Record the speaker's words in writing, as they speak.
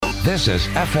This is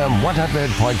FM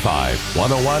 100.5,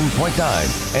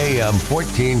 101.9, AM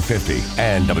 1450,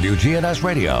 and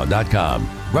WGNSradio.com.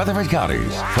 Rutherford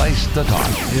County's place to talk.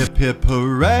 Hip, hip,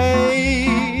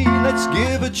 hooray, let's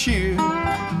give a cheer.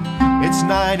 It's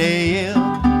 9 a.m.,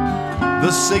 the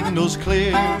signal's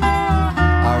clear.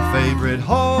 Our favorite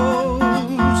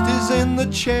host is in the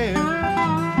chair.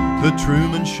 The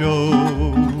Truman Show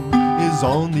is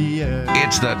on the air.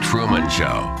 It's The Truman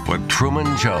Show with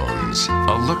Truman Jones.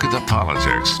 A look at the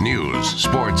politics, news,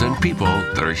 sports, and people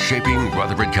that are shaping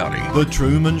Rutherford County. The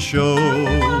Truman Show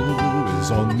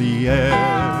is on the air.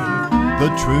 The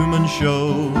Truman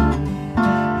Show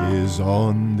is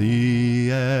on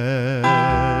the air.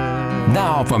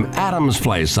 Now from Adams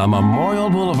Place on Memorial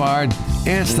Boulevard,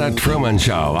 it's The Truman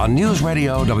Show on News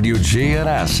Radio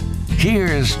WGNS.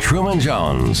 Here's Truman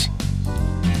Jones.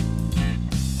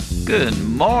 Good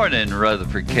morning,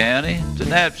 Rutherford County. It's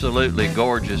an absolutely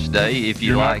gorgeous day. If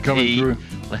you like heat,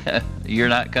 you're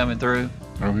not coming through.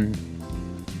 I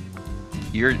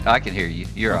can hear you.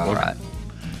 You're all right.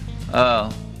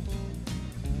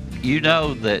 You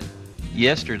know that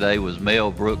yesterday was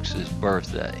Mel Brooks'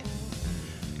 birthday.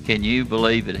 Can you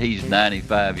believe it? He's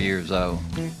 95 years old.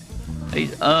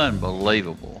 He's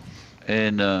unbelievable,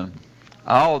 and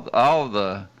all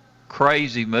the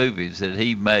crazy movies that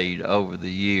he made over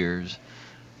the years.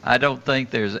 I don't think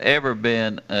there's ever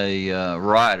been a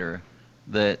writer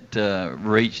that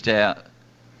reached out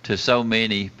to so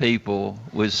many people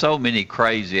with so many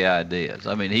crazy ideas.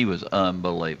 I mean, he was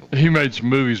unbelievable. He made some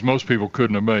movies most people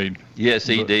couldn't have made. Yes,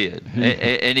 he did.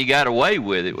 And he got away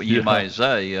with it, you might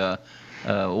say.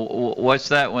 What's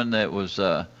that one that was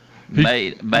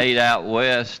made out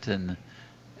west? And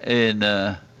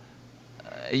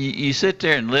you sit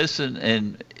there and listen,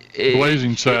 and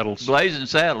Blazing Saddles. Blazing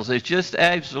Saddles. It's just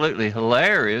absolutely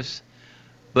hilarious.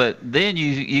 But then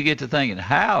you get to thinking,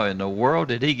 how in the world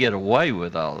did he get away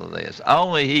with all of this?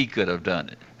 Only he could have done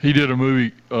it. He did a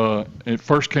movie. It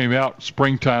first came out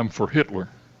Springtime for Hitler.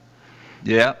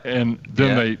 Yeah. And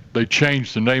then they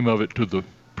changed the name of it to The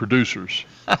Producers.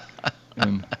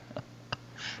 And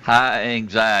High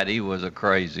Anxiety was a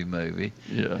crazy movie.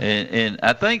 Yeah. And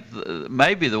I think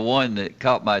maybe the one that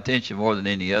caught my attention more than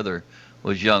any other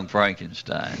was Young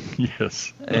Frankenstein.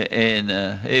 Yes. And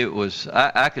it was,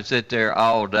 I could sit there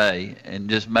all day and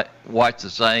just watch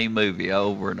the same movie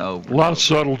over and over. A lot of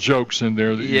subtle jokes in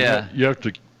there. That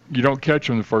you don't catch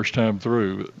them the first time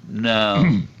through.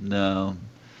 No, no.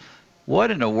 What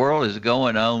in the world is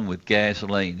going on with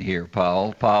gasoline here,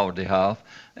 Paul DeHoff?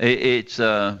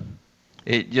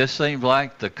 It just seems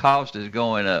like the cost is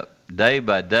going up day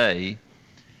by day.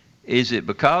 Is it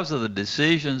because of the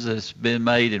decisions that's been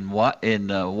made in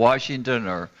Washington,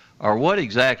 or what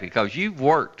exactly? Because you've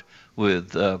worked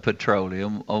with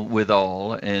petroleum, with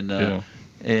oil, and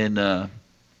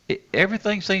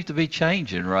everything seems to be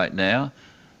changing right now.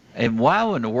 And why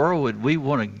in the world would we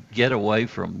want to get away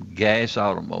from gas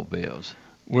automobiles?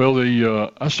 Well,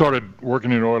 I started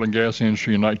working in the oil and gas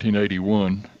industry in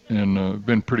 1981, and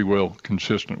been pretty well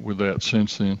consistent with that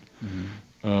since then.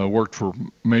 Mm-hmm. Worked for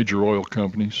major oil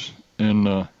companies, and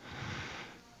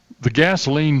the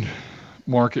gasoline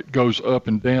market goes up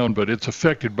and down, but it's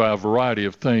affected by a variety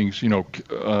of things.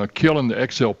 Killing the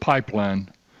XL pipeline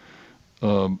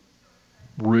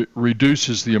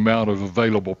reduces the amount of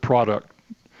available product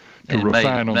to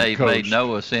refine on the coast. Made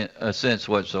no sense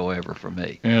whatsoever for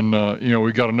me. And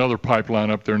we got another pipeline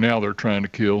up there now they're trying to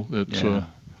kill that's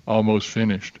almost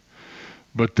finished.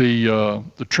 But the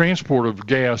transport of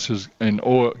gas and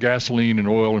oil, gasoline and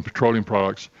oil and petroleum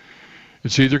products,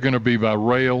 it's either going to be by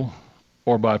rail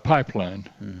or by pipeline.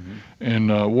 Mm-hmm.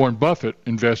 And Warren Buffett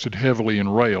invested heavily in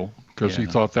rail because he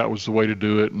thought that was the way to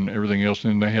do it and everything else.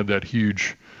 And they had that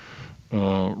huge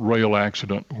rail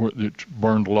accident that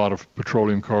burned a lot of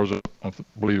petroleum cars up. I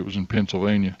believe it was in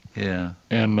Pennsylvania. Yeah.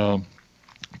 And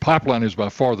pipeline is by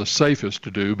far the safest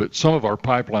to do, but some of our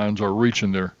pipelines are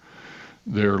reaching their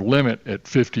limit at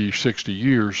 50, 60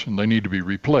 years, and they need to be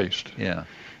replaced. Yeah.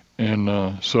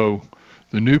 And so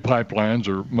the new pipelines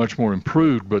are much more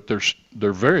improved, but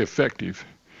they're very effective,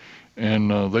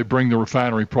 and they bring the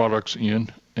refinery products in,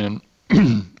 and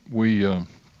we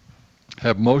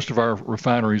have most of our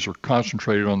refineries are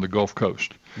concentrated on the Gulf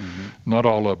Coast. Mm-hmm. Not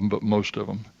all of them, but most of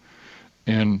them.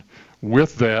 And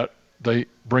with that, they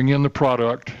bring in the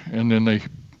product, and then they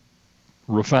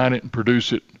refine it and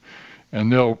produce it,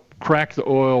 and they'll crack the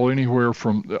oil anywhere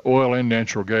from the oil and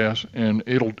natural gas, and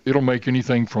it'll make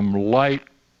anything from light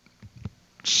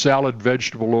salad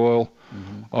vegetable oil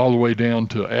all the way down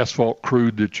to asphalt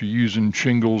crude that you use in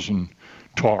shingles and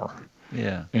tar.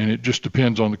 Yeah. And it just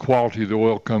depends on the quality of the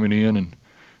oil coming in,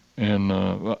 And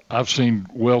I've seen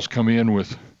wells come in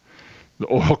with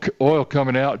the oil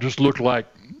coming out just looked like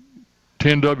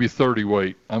 10W30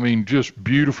 weight. I mean, just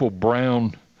beautiful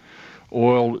brown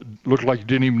oil. Looked like you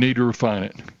didn't even need to refine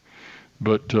it.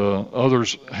 But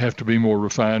others have to be more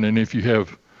refined. And if you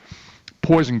have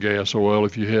poison gas oil,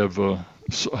 if you have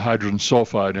hydrogen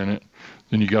sulfide in it,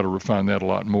 then you got to refine that a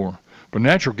lot more. But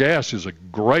natural gas is a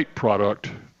great product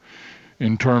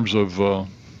in terms of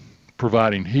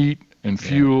providing heat and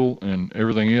fuel and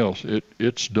everything else.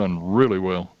 It's done really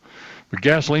well. But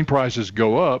gasoline prices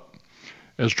go up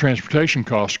as transportation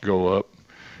costs go up.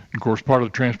 Of course, part of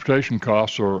the transportation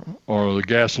costs are the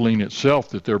gasoline itself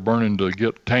that they're burning to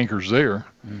get tankers there.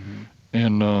 Mm-hmm.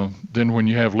 And then when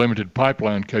you have limited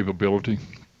pipeline capability,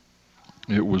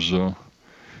 it was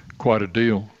quite a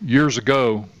deal. Years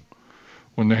ago,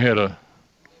 when they had a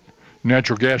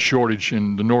natural gas shortage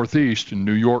in the Northeast, in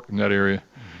New York and that area,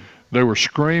 they were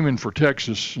screaming for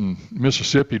Texas and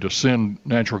Mississippi to send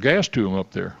natural gas to them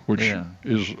up there, which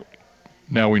is,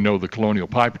 now we know, the Colonial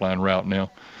Pipeline route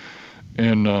now.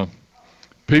 And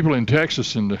people in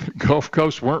Texas and the Gulf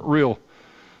Coast weren't real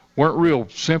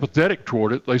sympathetic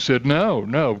toward it. They said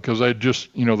no, because they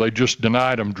just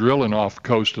denied them drilling off the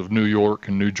coast of New York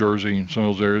and New Jersey and some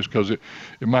of those areas because it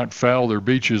might foul their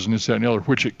beaches and this, that, and the other,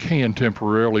 which it can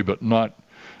temporarily, but not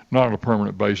on a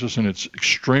permanent basis. And it's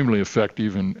extremely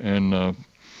effective and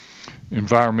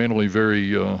environmentally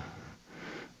very.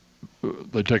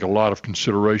 They take a lot of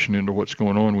consideration into what's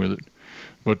going on with it.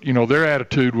 But their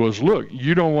attitude was, look,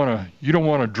 you don't want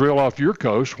to drill off your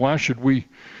coast. Why should we?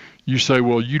 You say,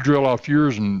 well, you drill off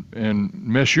yours and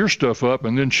mess your stuff up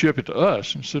and then ship it to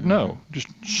us. And said, no, just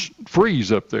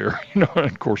freeze up there. And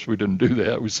of course we didn't do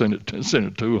that. We sent it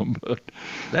to them. But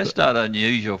that's not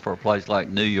unusual for a place like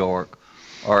New York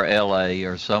or L.A.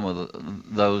 or some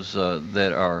of those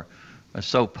that are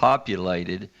so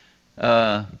populated.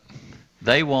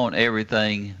 They want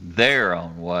everything their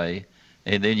own way.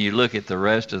 And then you look at the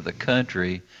rest of the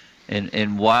country,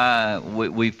 and why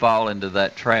we fall into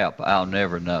that trap, I'll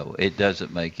never know. It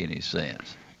doesn't make any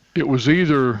sense. It was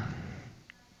either,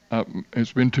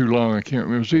 it's been too long, I can't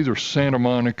remember. It was either Santa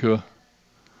Monica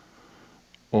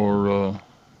or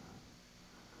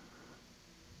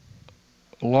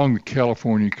along the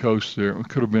California coast there. It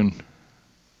could have been,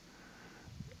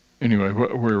 anyway,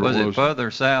 where it was. Was it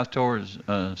further south towards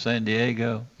San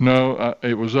Diego? No,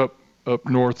 it was up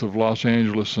north of Los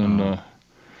Angeles, and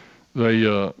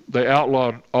they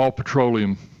outlawed all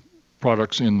petroleum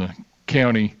products in the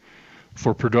county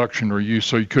for production or use.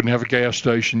 So you couldn't have a gas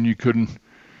station, you couldn't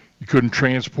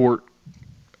transport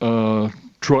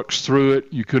trucks through it,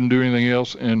 you couldn't do anything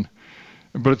else.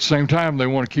 But at the same time, they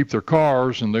want to keep their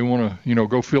cars, and they want to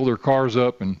go fill their cars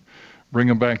up and bring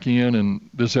them back in, and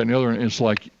this, that, and the other. And it's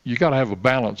like you got to have a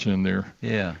balance in there.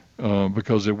 Yeah.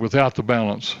 Because without the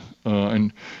balance,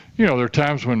 and there are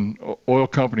times when oil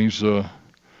companies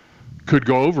could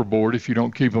go overboard if you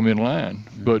don't keep them in line.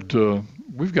 But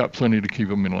we've got plenty to keep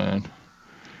them in line.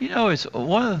 It's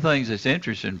one of the things that's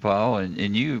interesting, Paul,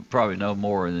 and you probably know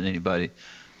more than anybody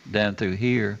down through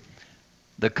here.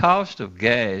 The cost of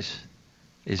gas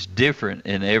is different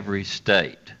in every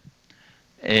state.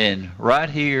 And right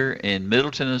here in Middle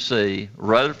Tennessee,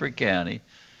 Rutherford County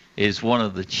is one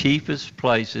of the cheapest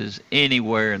places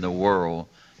anywhere in the world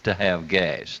to have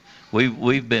gas.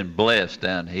 We've been blessed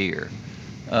down here.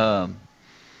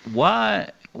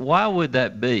 Why would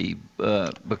that be?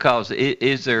 Because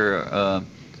is there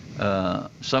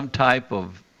some type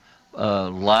of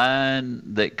line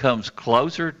that comes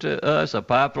closer to us, a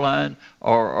pipeline,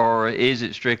 or is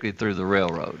it strictly through the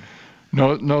railroad?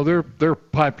 No, they're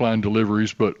pipeline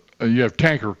deliveries, but you have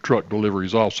tanker truck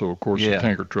deliveries also, of course, the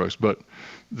tanker trucks. But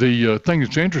the thing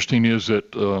that's interesting is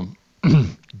that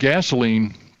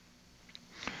gasoline,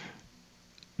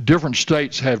 different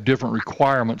states have different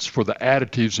requirements for the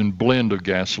additives and blend of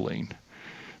gasoline.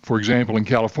 For example, in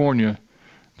California,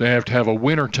 they have to have a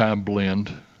wintertime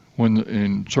blend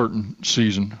in certain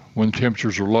season when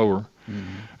temperatures are lower.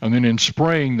 Mm-hmm. And then in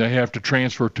spring, they have to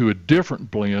transfer to a different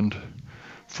blend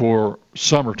for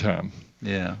summertime.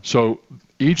 Yeah. So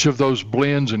each of those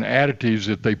blends and additives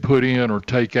that they put in or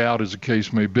take out, as the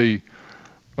case may be,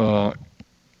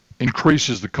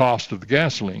 increases the cost of the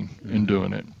gasoline in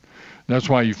doing it. That's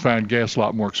why you find gas a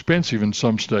lot more expensive in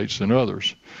some states than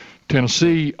others.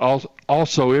 Tennessee,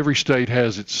 also every state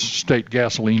has its state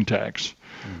gasoline tax,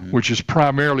 which has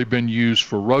primarily been used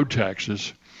for road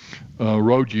taxes,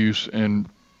 road use. And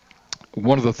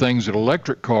one of the things that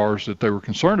electric cars that they were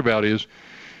concerned about is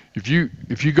if you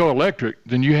go electric,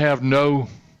 then you have no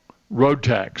road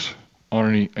tax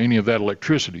on any of that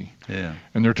electricity. Yeah.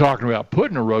 And they're talking about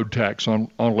putting a road tax on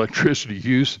electricity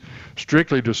use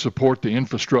strictly to support the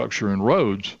infrastructure and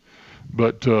roads.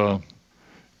 But,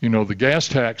 the gas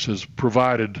tax has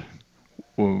provided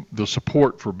the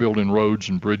support for building roads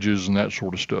and bridges and that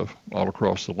sort of stuff all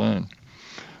across the land.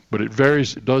 But it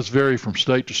does vary from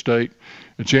state to state.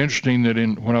 It's interesting that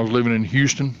when I was living in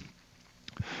Houston,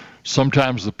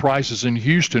 sometimes the prices in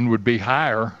Houston would be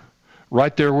higher,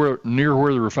 right there near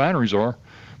where the refineries are,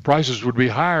 prices would be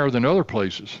higher than other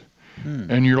places.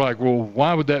 And you're like, well,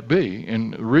 why would that be?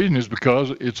 And the reason is because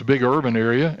it's a big urban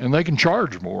area and they can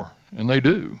charge more, and they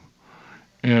do.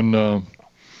 And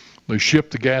they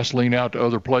ship the gasoline out to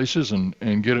other places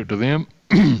and get it to them,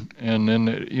 and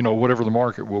then, whatever the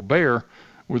market will bear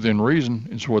within reason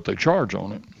is what they charge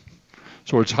on it.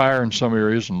 So it's higher in some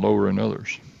areas and lower in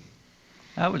others.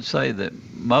 I would say that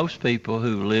most people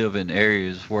who live in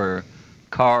areas where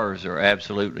cars are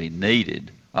absolutely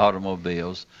needed,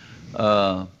 automobiles,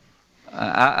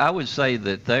 I would say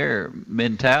that their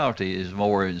mentality is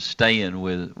more in staying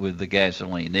with the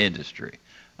gasoline industry,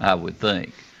 I would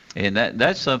think. And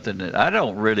that's something that I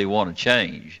don't really want to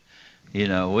change. We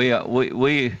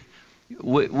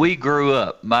grew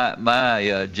up.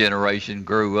 My generation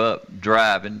grew up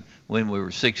driving when we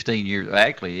were 16 years,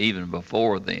 actually even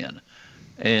before then.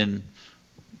 And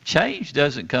change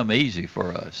doesn't come easy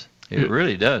for us. It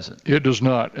really doesn't. It does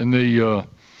not. And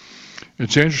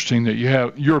it's interesting that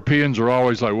Europeans are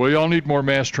always like, well, y'all need more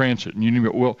mass transit. And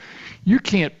you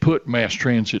can't put mass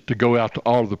transit to go out to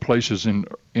all of the places in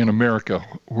America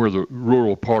where the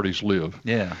rural parties live.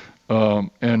 Yeah.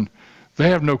 And they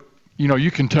have no,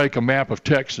 you can take a map of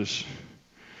Texas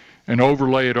and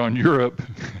overlay it on Europe,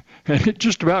 and it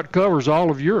just about covers all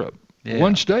of Europe,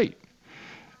 one state.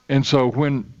 And so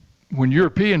when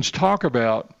Europeans talk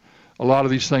about a lot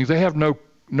of these things, they have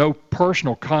no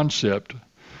personal concept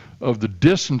of the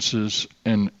distances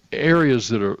and areas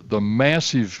that are the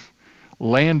massive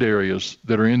land areas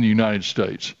that are in the United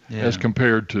States as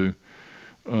compared to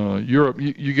Europe.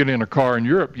 You get in a car in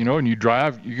Europe, and you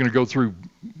drive, you're going to go through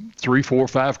 3, 4,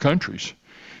 5 countries.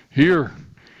 Here,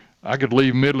 I could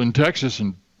leave Midland, Texas,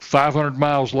 and 500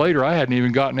 miles later, I hadn't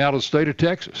even gotten out of the state of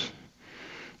Texas.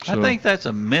 So, I think that's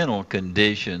a mental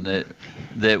condition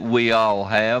that we all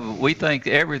have. We think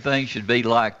everything should be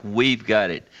like we've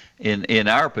got it in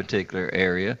our particular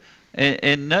area,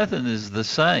 and nothing is the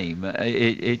same.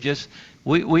 It just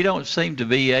we don't seem to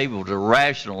be able to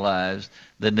rationalize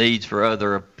the needs for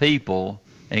other people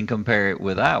and compare it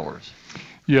with ours.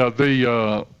 Yeah,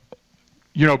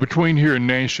 between here and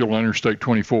Nashville, Interstate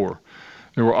 24,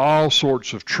 there were all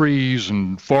sorts of trees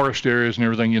and forest areas and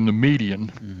everything in the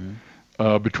median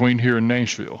between here and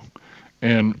Nashville.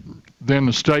 And then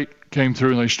the state came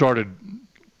through and they started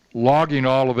logging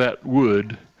all of that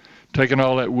wood, taking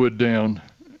all that wood down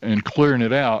and clearing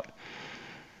it out.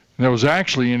 And that was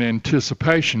actually in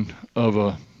anticipation of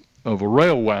a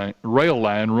rail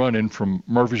line running from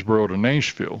Murfreesboro to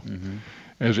Nashville.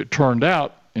 As it turned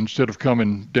out, instead of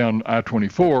coming down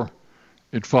I-24,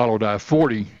 it followed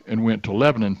I-40 and went to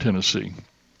Lebanon, Tennessee.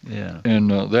 Yeah.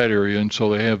 And that area, and so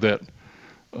they have that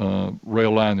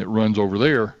rail line that runs over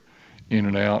there in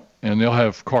and out, and they'll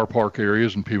have car park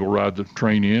areas and people ride the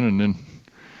train in and then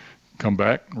come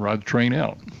back and ride the train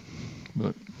out.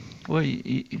 But well,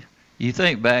 you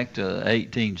think back to the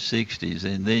 1860s,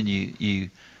 and then you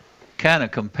kind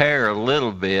of compare a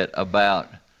little bit about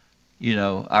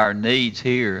our needs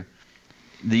here.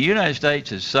 The United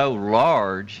States is so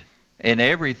large and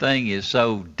everything is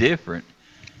so different.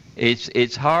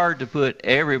 It's hard to put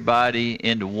everybody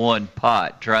into one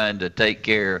pot trying to take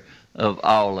care of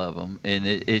all of them, and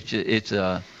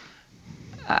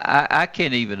I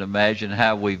can't even imagine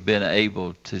how we've been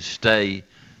able to stay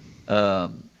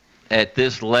at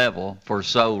this level for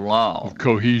so long.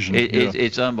 Cohesion.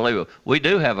 It's unbelievable. We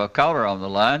do have a caller on the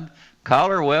line.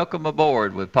 Caller, welcome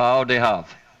aboard with Paul DeHoff.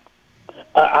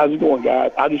 How's it going,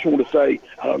 guys? I just want to say,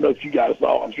 I don't know if you guys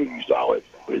saw it. I'm sure you saw it,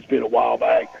 but it's been a while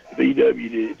back.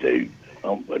 VW did it too,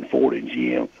 and Ford and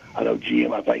GM. I know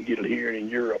GM, I think, did it here and in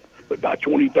Europe. But by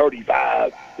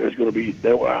 2035, they're not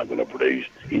going to produce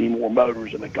any more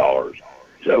motors in the cars.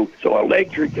 So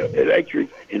electric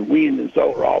and wind and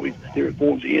solar, all these different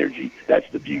forms of energy, that's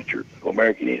the future of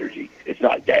American energy. It's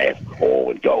not gas,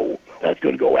 oil, and coal. That's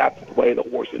going to go out the way of the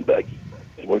horse and buggy.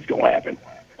 That's what's going to happen.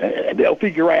 And they'll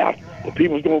figure out, the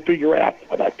people's going to figure out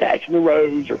about taxing the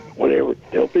roads or whatever.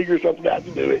 They'll figure something out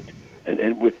to do it.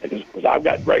 Because I've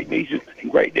got great nieces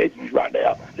and great nephews right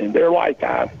now, in their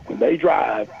lifetime, when they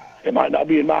drive, it might not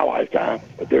be in my lifetime,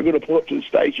 but they're going to pull up to the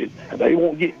station and they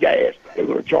won't get gas. They're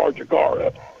going to charge their car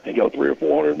up. and go 300 or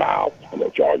 400 miles, and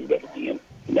they'll charge it up again.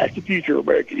 And that's the future of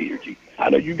American energy. I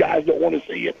know you guys don't want to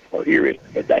see it or hear it,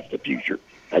 but that's the future.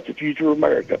 That's the future of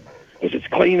America. Because it's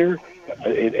cleaner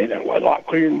and a lot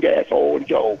cleaner than gas, oil, and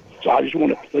coal. So I just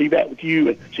want to leave that with you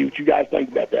and see what you guys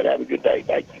think about that. Have a good day.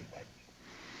 Thank you.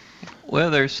 Well,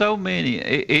 there's so many.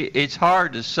 It's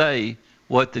hard to say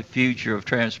what the future of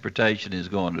transportation is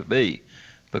going to be,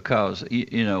 because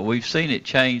we've seen it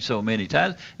change so many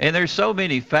times, and there's so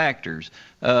many factors.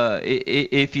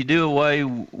 If you do away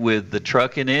with the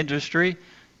trucking industry,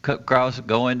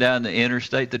 going down the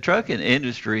interstate, the trucking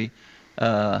industry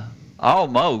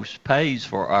almost pays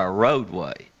for our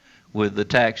roadway with the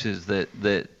taxes that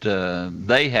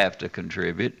they have to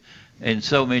contribute, and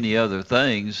so many other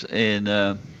things. And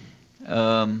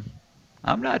I'm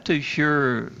not too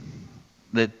sure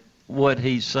that what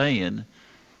he's saying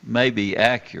may be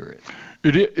accurate.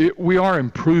 We are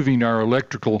improving our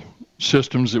electrical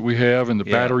systems that we have and the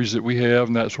batteries that we have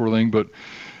and that sort of thing, but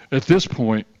at this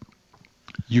point,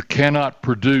 you cannot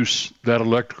produce that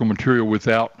electrical material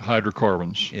without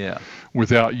hydrocarbons,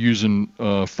 without using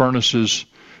furnaces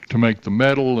to make the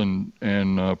metal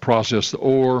and process the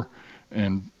ore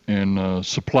and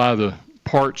supply the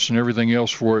parts and everything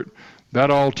else for it.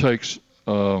 That all takes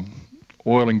oil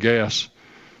and gas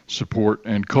support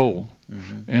and coal.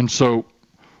 Mm-hmm. And so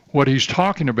what he's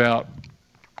talking about,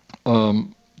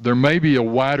 there may be a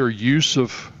wider use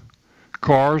of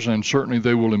cars, and certainly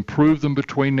they will improve them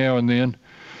between now and then.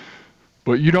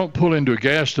 But you don't pull into a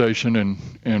gas station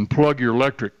and plug your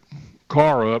electric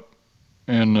car up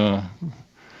and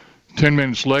 10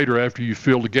 minutes later after you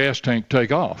fill the gas tank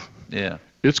take off. Yeah.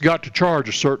 It's got to charge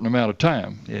a certain amount of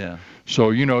time. Yeah.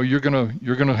 So you're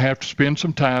gonna have to spend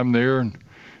some time there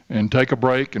and take a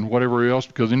break and whatever else,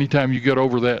 because anytime you get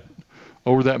over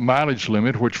that mileage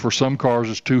limit, which for some cars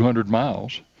is 200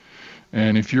 miles,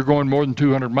 and if you're going more than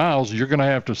 200 miles, you're going to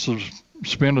have to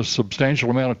spend a substantial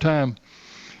amount of time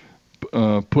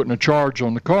putting a charge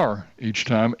on the car each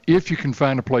time, if you can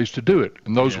find a place to do it,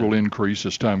 and those will increase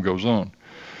as time goes on.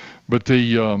 But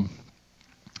the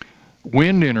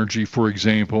wind energy, for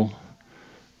example,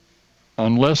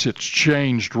 unless it's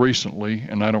changed recently,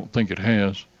 and I don't think it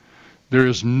has, there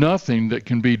is nothing that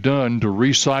can be done to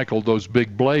recycle those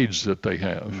big blades that they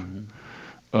have.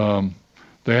 Mm-hmm.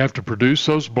 They have to produce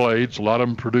those blades, a lot of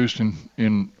them produced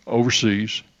in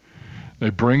overseas. They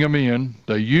bring them in,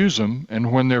 they use them,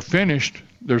 and when they're finished,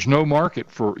 there's no market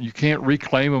for, you can't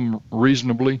reclaim them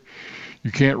reasonably,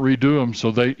 you can't redo them, so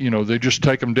they just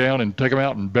take them down and take them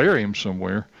out and bury them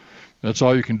somewhere. That's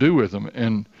all you can do with them.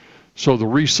 And so the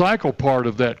recycle part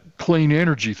of that clean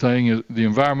energy thing, the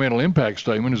environmental impact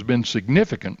statement, has been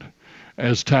significant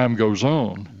as time goes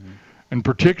on. Mm-hmm. And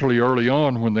particularly early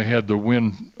on when they had the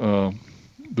windmills,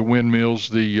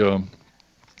 the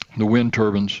wind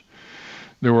turbines,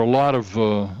 there were a lot of,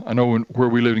 I know where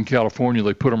we lived in California,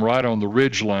 they put them right on the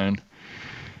ridge line,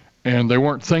 and they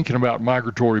weren't thinking about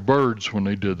migratory birds when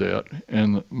they did that.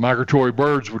 And migratory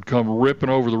birds would come ripping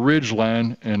over the ridge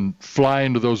line and fly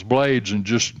into those blades and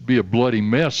just be a bloody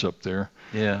mess up there.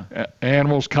 Yeah.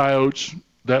 Animals, coyotes,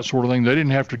 that sort of thing, they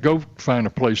didn't have to go find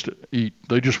a place to eat.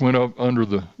 They just went up under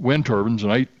the wind turbines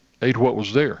and ate what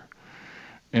was there.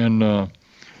 And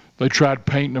they tried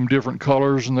painting them different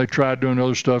colors, and they tried doing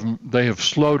other stuff. And they have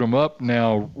slowed them up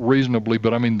now reasonably,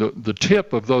 but I mean the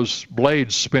tip of those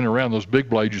blades spinning around, those big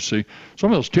blades you see,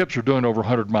 some of those tips are doing over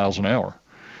 100 miles an hour.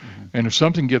 Mm-hmm. And if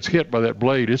something gets hit by that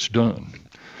blade, it's done.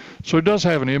 So it does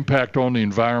have an impact on the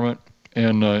environment,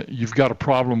 and you've got a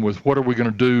problem with what are we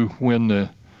going to do when the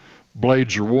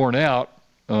blades are worn out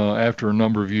after a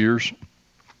number of years,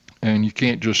 and you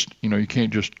can't just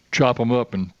chop them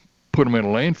up and put them in a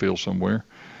landfill somewhere.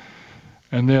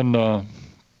 And then, do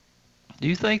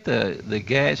you think the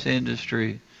gas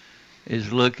industry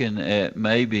is looking at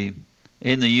maybe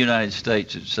in the United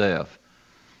States itself,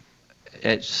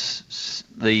 at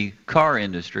the car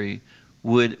industry,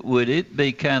 would it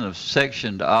be kind of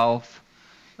sectioned off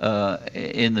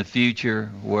in the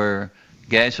future, where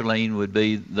gasoline would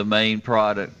be the main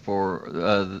product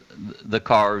for the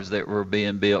cars that were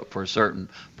being built for certain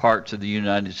parts of the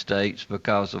United States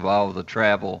because of all the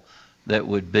travel that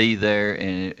would be there,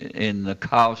 and the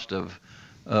cost of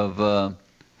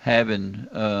having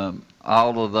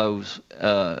all of those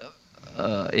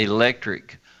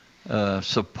electric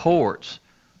supports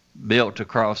built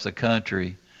across the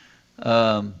country?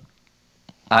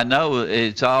 I know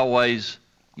it's always,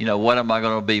 what am I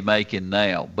going to be making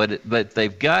now? But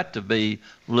they've got to be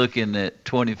looking at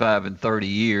 25 and 30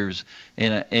 years,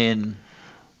 and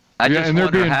I just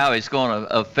wonder how it's going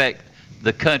to affect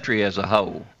the country as a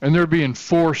whole. And they're being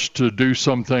forced to do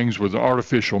some things with an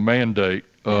artificial mandate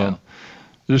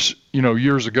This,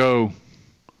 years ago,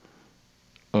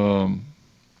 a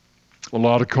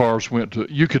lot of cars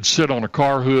you could sit on a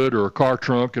car hood or a car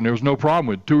trunk, and there was no problem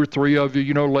with 2 or 3 of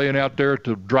you, laying out there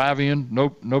to drive in.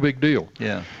 No big deal.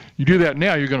 Yeah. You do that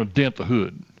now, you're going to dent the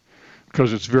hood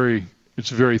because it's very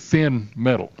thin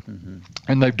metal,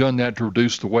 and they've done that to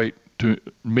reduce the weight to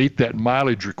meet that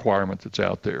mileage requirement that's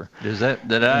out there. Does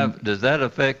that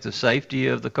affect the safety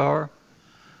of the car?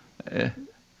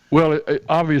 Well,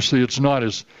 obviously it's not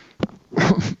as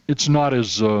it's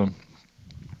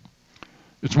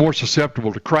more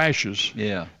susceptible to crashes.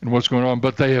 Yeah. And what's going on,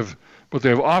 but they have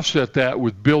offset that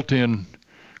with built-in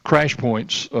crash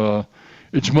points.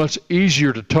 It's much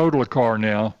easier to total a car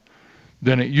now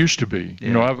than it used to be.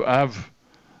 Yeah.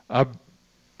 I've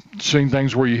seen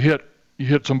things where you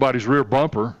hit somebody's rear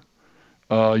bumper,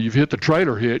 you've hit the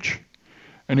trailer hitch,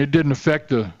 and it didn't affect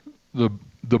the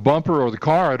bumper or the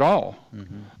car at all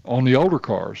on the older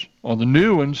cars. On the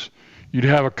new ones, you'd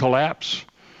have a collapse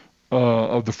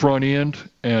of the front end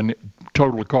and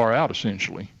total the car out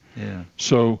essentially. Yeah.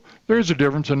 So there is a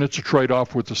difference, and it's a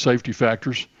trade-off with the safety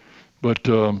factors. But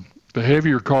the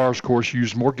heavier cars, of course,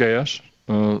 use more gas.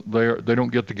 They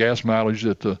don't get the gas mileage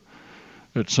that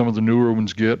some of the newer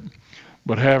ones get.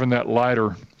 But having that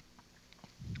lighter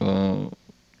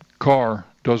car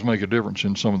does make a difference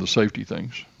in some of the safety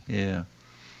things. Yeah.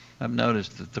 I've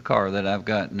noticed that the car that I've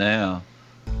got now,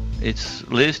 it's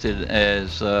listed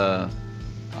as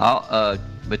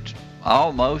but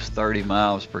almost 30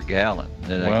 miles per gallon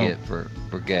that I get for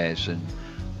gas, and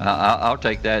I'll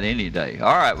take that any day.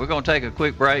 All right, we're going to take a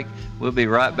quick break. We'll be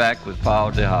right back with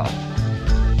Paul DeHaas.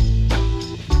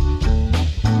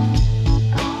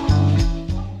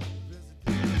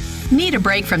 Need a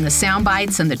break from the sound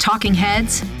bites and the talking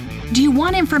heads? Do you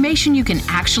want information you can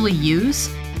actually use?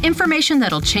 Information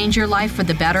that'll change your life for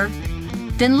the better?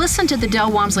 Then listen to the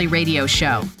Del Walmsley Radio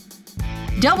Show.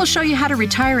 Del will show you how to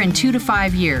retire in 2 to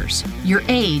 5 years. Your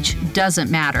age doesn't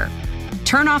matter.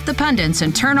 Turn off the pundits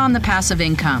and turn on the passive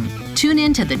income. Tune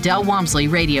in to the Del Walmsley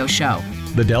Radio Show.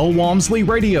 The Del Walmsley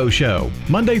Radio Show,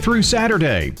 Monday through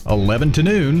Saturday, 11 to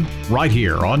noon, right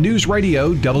here on News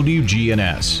Radio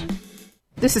WGNS.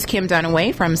 This is Kim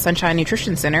Dunaway from Sunshine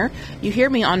Nutrition Center. You hear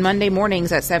me on Monday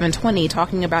mornings at 7:20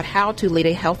 talking about how to lead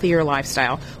a healthier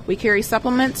lifestyle. We carry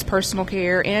supplements, personal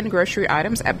care, and grocery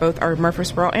items at both our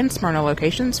Murfreesboro and Smyrna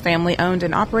locations, family owned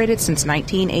and operated since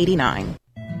 1989.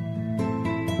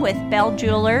 With Bell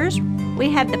Jewelers,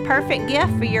 we have the perfect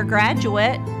gift for your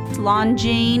graduate.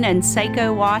 Longines and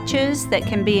Seiko watches that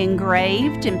can be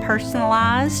engraved and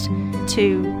personalized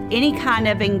to any kind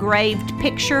of engraved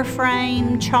picture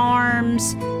frame,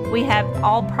 charms. We have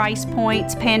all price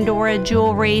points, Pandora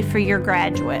jewelry for your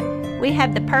graduate. We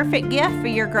have the perfect gift for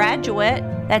your graduate.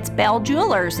 That's Bell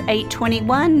Jewelers,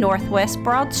 821 Northwest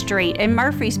Broad Street in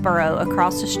Murfreesboro,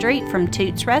 across the street from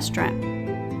Toots Restaurant.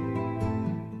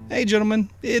 Hey gentlemen,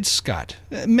 it's Scott.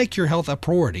 Make your health a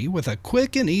priority with a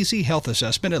quick and easy health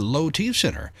assessment at Low T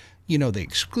Center. You know, they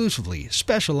exclusively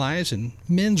specialize in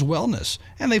men's wellness,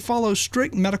 and they follow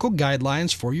strict medical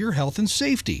guidelines for your health and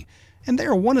safety. And they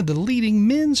are one of the leading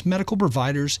men's medical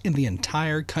providers in the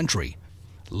entire country.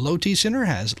 Low T Center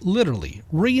has literally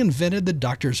reinvented the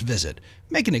doctor's visit,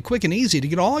 making it quick and easy to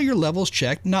get all your levels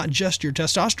checked, not just your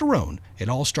testosterone. It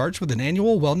all starts with an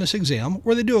annual wellness exam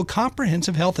where they do a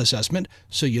comprehensive health assessment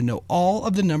so you know all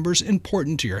of the numbers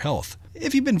important to your health.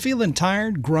 If you've been feeling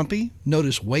tired, grumpy,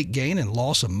 notice weight gain and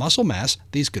loss of muscle mass,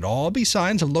 these could all be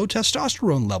signs of low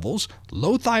testosterone levels,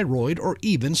 low thyroid, or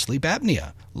even sleep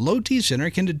apnea. Low T Center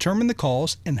can determine the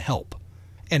cause and help.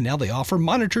 And now they offer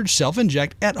monitored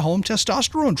self-inject at-home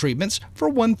testosterone treatments for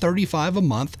 $135 a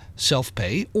month,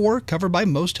 self-pay, or covered by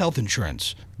most health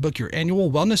insurance. Book your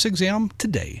annual wellness exam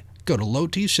today. Go to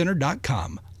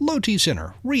lowtcenter.com. Low T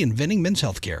Center, reinventing men's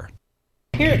healthcare.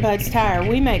 Here at Bud's Tire,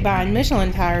 we make buying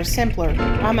Michelin tires simpler.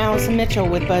 I'm Allison Mitchell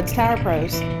with Bud's Tire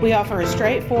Pros. We offer a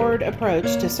straightforward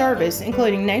approach to service,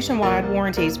 including nationwide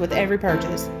warranties with every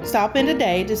purchase. Stop in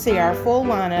today to see our full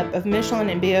lineup of Michelin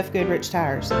and BF Goodrich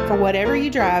tires. For whatever you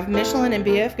drive, Michelin and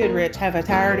BF Goodrich have a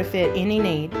tire to fit any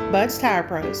need. Bud's Tire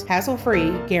Pros,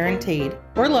 hassle-free, guaranteed.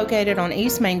 We're located on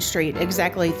East Main Street,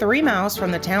 exactly 3 miles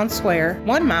from the town square,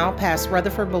 1 mile past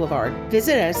Rutherford Boulevard.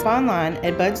 Visit us online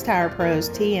at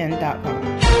budstirepros.tn.com.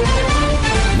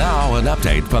 Now an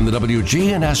update from the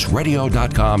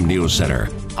WGNSradio.com News Center.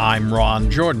 I'm Ron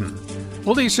Jordan.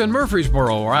 Police in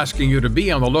Murfreesboro are asking you to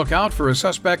be on the lookout for a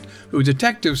suspect who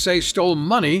detectives say stole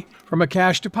money from a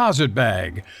cash deposit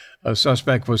bag. A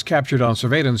suspect was captured on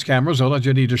surveillance cameras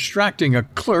allegedly distracting a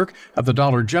clerk at the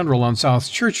Dollar General on South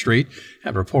Church Street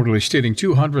and reportedly stealing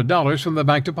 $200 from the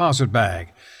bank deposit bag.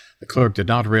 The clerk did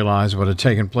not realize what had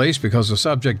taken place because the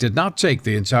subject did not take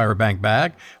the entire bank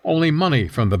bag, only money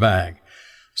from the bag.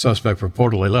 Suspect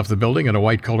reportedly left the building in a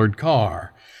white-colored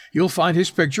car. You'll find his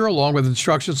picture along with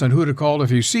instructions on who to call if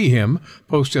you see him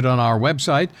posted on our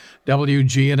website,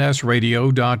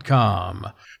 WGNSradio.com.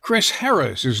 Chris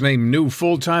Harris is named new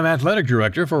full-time athletic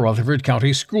director for Rutherford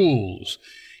County Schools.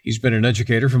 He's been an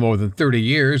educator for more than 30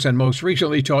 years and most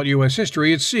recently taught U.S.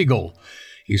 history at Siegel.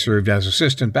 He served as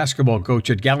assistant basketball coach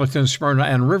at Gallatin, Smyrna,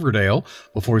 and Riverdale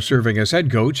before serving as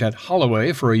head coach at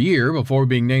Holloway for a year before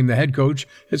being named the head coach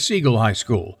at Siegel High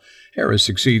School. Harris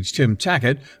succeeds Tim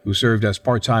Tackett, who served as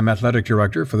part-time athletic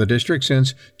director for the district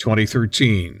since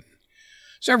 2013.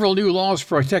 Several new laws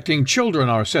protecting children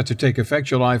are set to take effect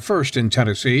July 1st in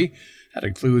Tennessee. That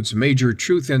includes major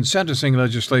truth in sentencing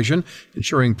legislation,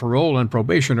 ensuring parole and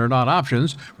probation are not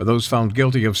options for those found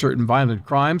guilty of certain violent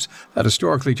crimes that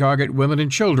historically target women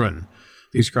and children.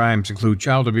 These crimes include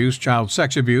child abuse, child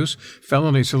sex abuse,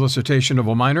 felony solicitation of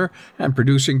a minor, and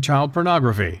producing child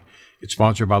pornography. It's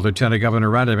sponsored by Lieutenant Governor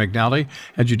Randy McNally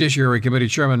and Judiciary Committee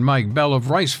Chairman Mike Bell of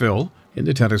Riceville in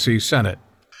the Tennessee Senate.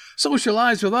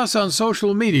 Socialize with us on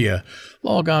social media.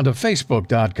 Log on to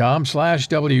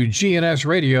Facebook.com/WGNS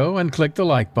Radio and click the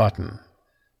like button.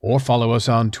 Or follow us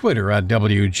on Twitter at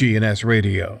WGNS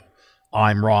Radio.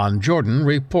 I'm Ron Jordan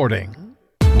reporting.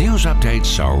 News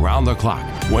updates around the clock,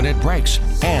 when it breaks,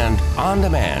 and on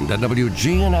demand at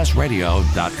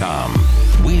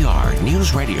WGNSradio.com. We are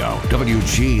News Radio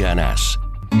WGNS.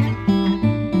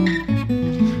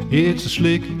 It's a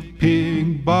Slick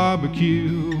Pig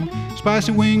barbecue,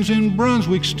 spicy wings and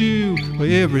Brunswick stew,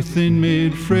 everything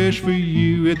made fresh for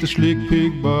you at the Slick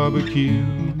Pig barbecue.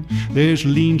 There's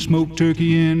lean smoked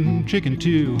turkey and chicken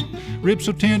too, ribs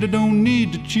so tender don't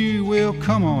need to chew. Well,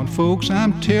 come on folks,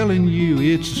 I'm telling you,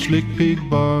 it's a Slick Pig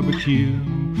barbecue.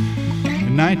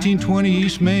 In 1920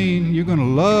 East Main, you're gonna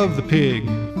love the pig.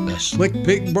 The Slick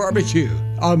Pig Barbecue,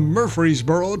 a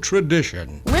Murfreesboro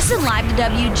tradition. Listen live to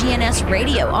WGNS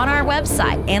Radio on our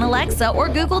website and Alexa or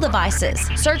Google devices.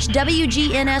 Search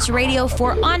WGNS Radio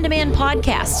for on-demand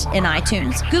podcasts in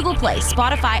iTunes, Google Play,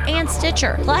 Spotify, and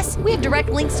Stitcher. Plus, we have direct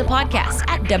links to podcasts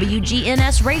at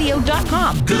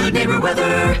WGNSradio.com. Good neighbor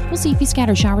weather. We'll see a few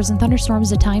scattered showers and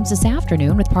thunderstorms at times this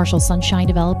afternoon with partial sunshine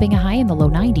developing, a high in the low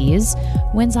 90s.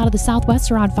 Winds out of the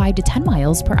southwest around 5 to 10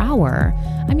 miles per hour.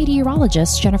 I'm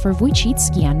meteorologist Jennifer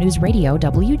Wojcicki on News Radio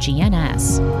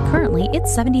WGNS. Currently,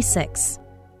 it's 76.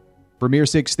 Premier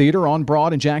 6 Theater on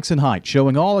Broad and Jackson Heights,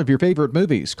 showing all of your favorite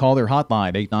movies. Call their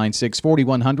hotline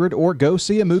 896-4100 or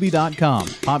goseeamovie.com.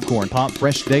 Popcorn Pop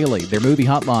Fresh Daily, their movie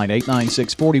hotline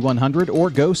 896-4100 or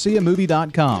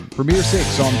goseeamovie.com. Premier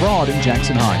 6 on Broad and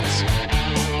Jackson Heights.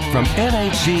 From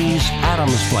NHC's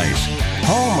Adams Place,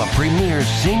 home of premier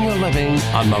senior living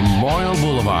on Memorial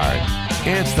Boulevard,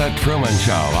 it's The Truman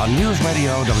Show on News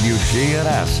Radio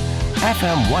WGNS,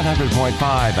 FM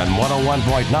 100.5 and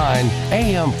 101.9,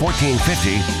 AM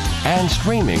 1450, and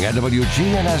streaming at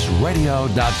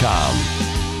WGNSradio.com.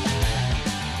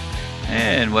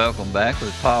 And welcome back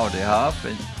with Paul DeHoff.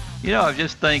 And, you know, I was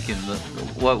just thinking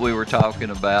what we were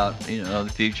talking about, you know, the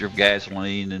future of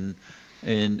gasoline and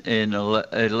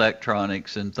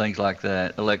electronics and things like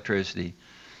that, electricity.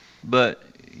 But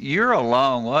you're a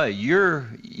long way.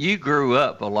 You grew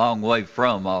up a long way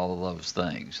from all of those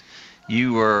things.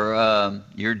 You were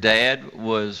your dad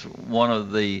was one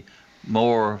of the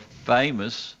more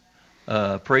famous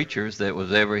preachers that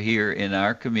was ever here in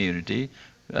our community,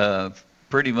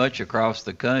 pretty much across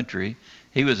the country.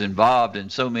 He was involved in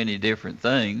so many different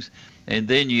things. And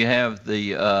then you have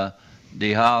the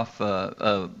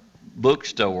DeHoff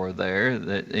bookstore there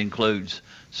that includes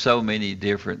so many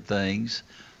different things.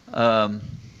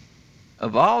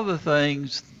 Of all the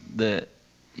things that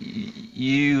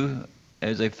you,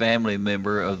 as a family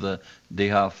member of the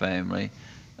DeHoff family,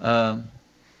 what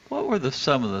were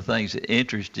some of the things that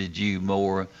interested you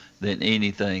more than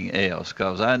anything else?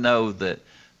 Because I know that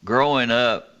growing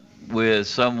up with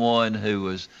someone who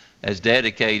was as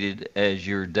dedicated as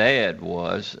your dad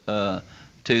was to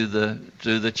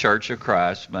the Church of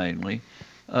Christ mainly,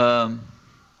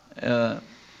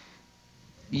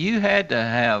 you had to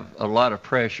have a lot of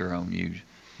pressure on you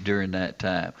during that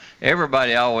time.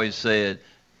 Everybody always said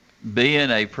being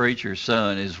a preacher's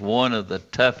son is one of the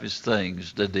toughest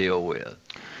things to deal with.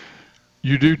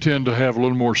 You do tend to have a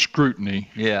little more scrutiny.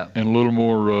 Yeah. And a little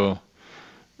more,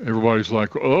 everybody's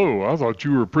like, oh, I thought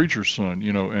you were a preacher's son,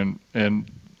 you know, and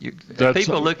that's,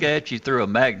 people look at you through a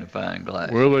magnifying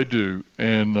glass. Well, they do.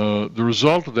 And the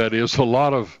result of that is a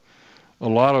lot of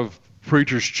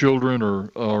preachers' children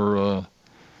are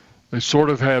they sort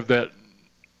of have that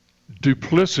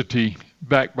duplicity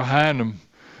back behind them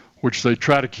which they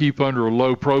try to keep under a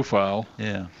low profile,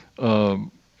 Yeah.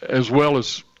 as well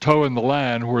as towing the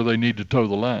line where they need to tow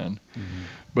the line.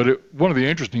 But one of the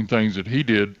interesting things that he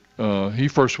did, he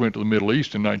first went to the Middle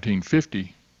East in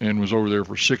 1950 and was over there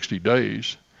for 60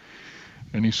 days.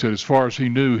 And he said as far as he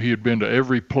knew, he had been to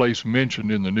every place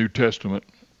mentioned in the New Testament,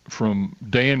 from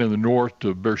Dan in the north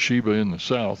to Beersheba in the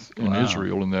south, in Wow.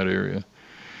 Israel, in that area.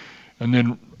 And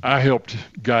then I helped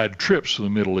guide trips to the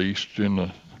Middle East in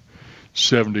the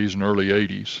 70s and early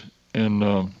 80s.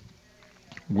 And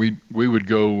we would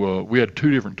go, we had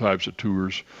two different types of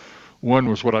tours. One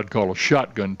was what I'd call a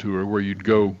shotgun tour, where you'd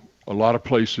go a lot of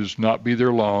places, not be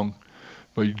there long,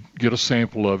 but you'd get a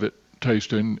sample of it,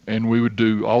 taste it, and we would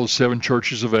do all the 7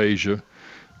 churches of Asia,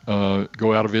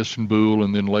 go out of Istanbul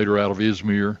and then later out of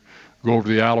Izmir, go over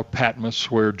to the Isle of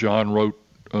Patmos where John wrote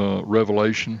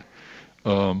Revelation,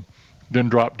 then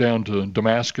drop down to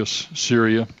Damascus,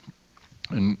 Syria,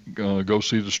 and go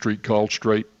see the street called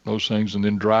Straight, those things, and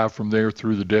then drive from there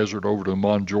through the desert over to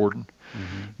Amman, Jordan.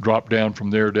 Drop down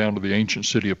from there down to the ancient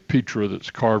city of Petra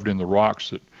that's carved in the rocks,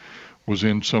 that was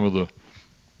in some of the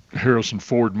Harrison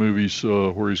Ford movies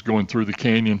where he's going through the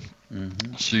canyon,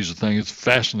 sees the thing. It's a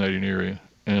fascinating area,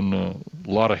 and a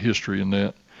lot of history in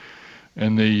that.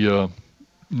 And the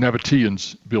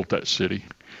Nabateans built that city.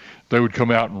 They would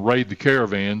come out and raid the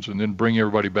caravans and then bring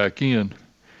everybody back in.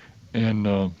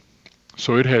 And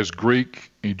so it has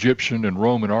Greek, Egyptian, and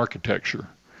Roman architecture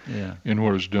in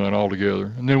what it's done all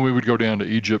together. And then we would go down to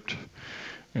Egypt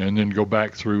and then go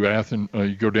back through Athens.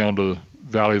 You go down to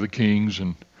Valley of the Kings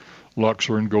and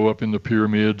Luxor and go up in the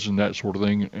pyramids and that sort of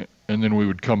thing. And then we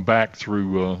would come back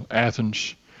through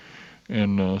Athens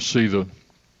and see the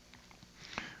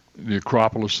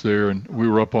Acropolis there. And we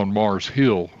were up on Mars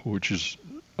Hill, which is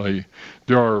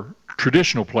there are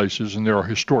traditional places and there are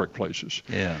historic places.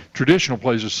 Yeah. Traditional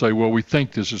places say, well, we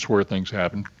think this is where things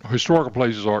happen. Historical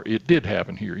places are, it did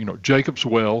happen here. You know, Jacob's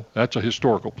Well, that's a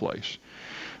historical place.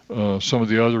 Some of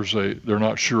the others, they're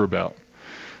not sure about.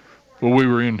 Well, we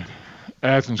were in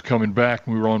Athens coming back,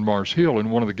 and we were on Mars Hill,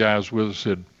 and one of the guys with us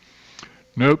said,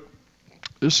 nope,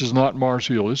 this is not Mars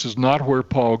Hill. This is not where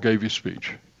Paul gave his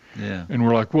speech. Yeah. And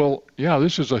we're like, well, yeah,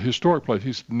 this is a historic place.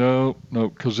 He said, no,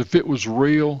 because if it was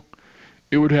real,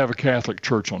 it would have a Catholic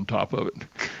church on top of it.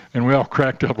 And we all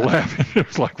cracked up laughing. It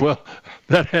was like, well,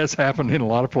 that has happened in a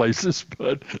lot of places,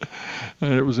 but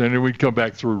and then we'd come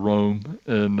back through Rome.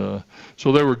 And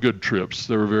so they were good trips.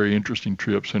 They were very interesting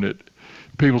trips. And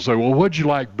people say, well, what'd you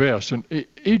like best? And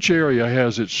each area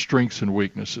has its strengths and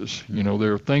weaknesses. You know,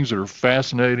 there are things that are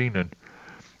fascinating. And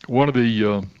one of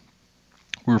the,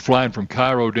 we were flying from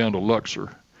Cairo down to Luxor,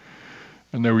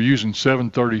 and they were using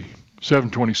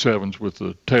 727s with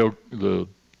the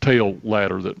tail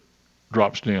ladder that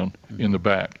drops down in the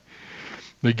back.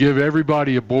 They give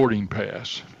everybody a boarding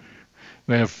pass.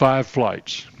 They have 5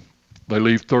 flights. They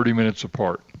leave 30 minutes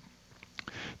apart.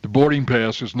 The boarding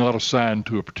pass is not assigned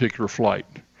to a particular flight.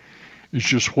 It's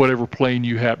just whatever plane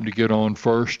you happen to get on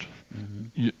first,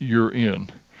 you're in.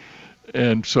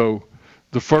 And so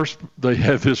they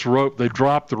had this rope, they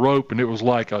dropped the rope, and it was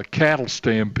like a cattle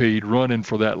stampede running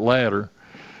for that ladder.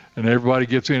 And everybody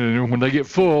gets in, and when they get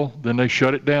full, then they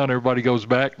shut it down. Everybody goes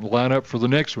back and line up for the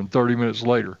next one 30 minutes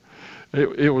later.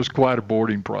 It was quite a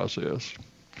boarding process.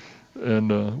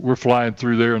 And we're flying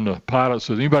through there, and the pilot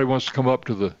says, anybody wants to come up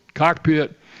to the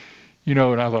cockpit? You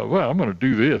know, and I thought, well, I'm going to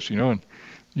do this, you know. And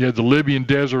you had the Libyan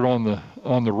desert on the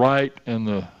right and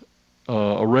the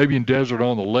Arabian desert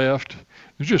on the left.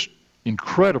 It was just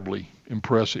incredibly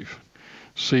impressive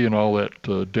seeing all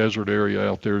that desert area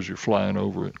out there as you're flying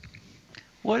over it.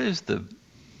 What is the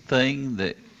thing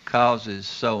that causes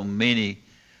so many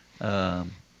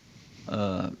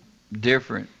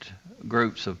different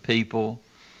groups of people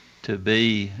to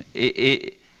be?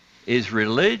 Is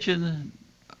religion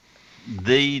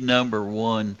the number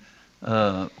one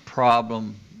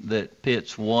problem that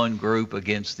pits one group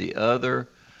against the other?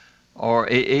 Or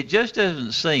it just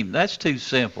doesn't seem, that's too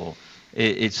simple,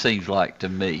 it seems like to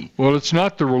me. Well, it's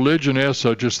not the religion as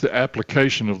such, just the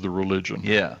application of the religion.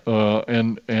 Yeah.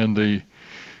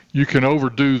 You can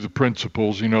overdo the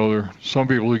principles. You know, there are some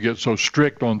people who get so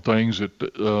strict on things that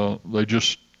they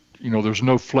just, you know, there's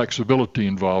no flexibility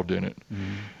involved in it.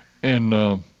 And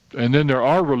then there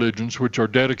are religions which are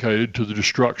dedicated to the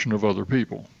destruction of other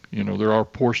people. You know, there are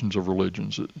portions of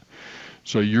religions that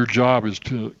say your job is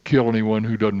to kill anyone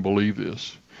who doesn't believe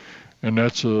this, and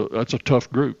that's a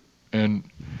tough group. And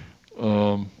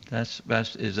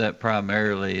is that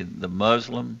primarily the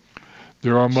Muslim?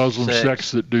 There are Muslim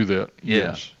sects that do that. Yeah.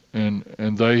 Yes,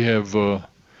 and they have,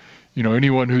 you know,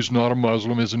 anyone who's not a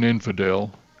Muslim is an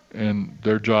infidel, and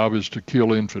their job is to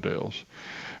kill infidels.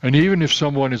 And even if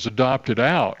someone is adopted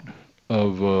out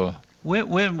of...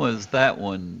 When was that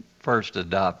one first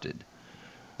adopted,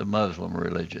 the Muslim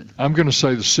religion? I'm going to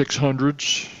say the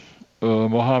 600s.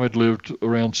 Muhammad lived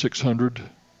around 600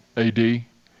 AD.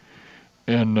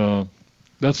 And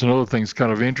that's another thing that's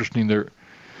kind of interesting.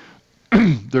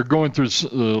 They're going through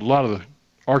a lot of the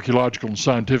archaeological and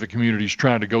scientific communities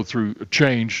trying to go through a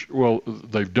change. Well,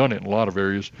 they've done it in a lot of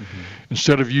areas. Mm-hmm.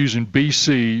 Instead of using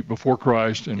BC, before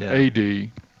Christ, and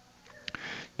AD,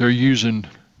 they're using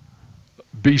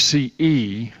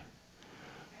BCE,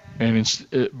 and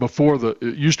it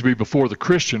used to be before the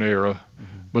Christian era,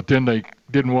 but then they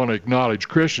didn't want to acknowledge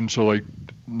Christians, so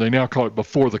they now call it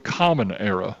before the Common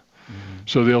Era.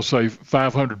 So they'll say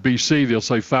 500 BC, they'll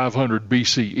say 500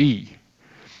 BCE.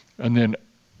 And then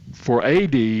for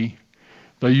AD, they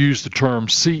use the term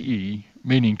CE,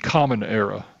 meaning Common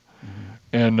Era.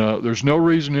 And there's no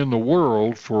reason in the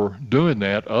world for doing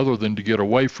that other than to get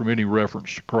away from any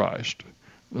reference to Christ.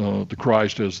 The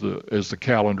Christ as the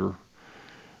calendar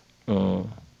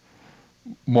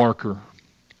marker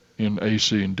in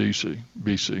AC and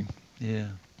BC. Yeah.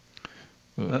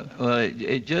 Well,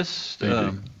 it just...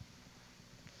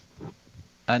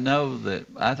 I know that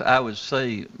I would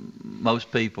say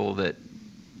most people that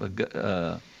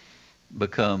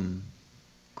become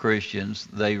Christians,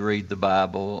 they read the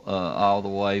Bible all the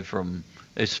way from,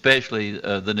 especially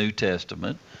the New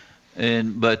Testament,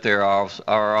 but there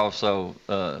are also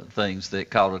things that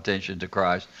call attention to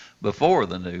Christ before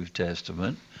the New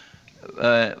Testament.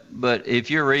 But if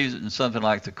you're reading something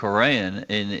like the Quran,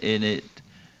 and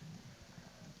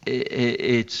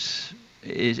it's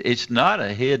not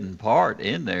a hidden part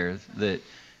in there that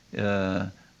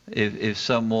if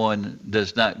someone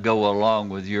does not go along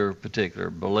with your particular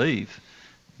belief,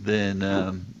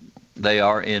 then they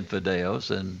are infidels,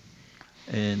 and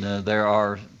there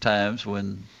are times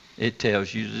when it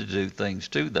tells you to do things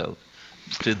to the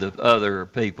other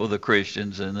people, the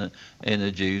Christians and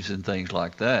the Jews and things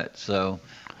like that. So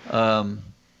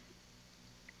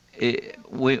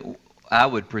I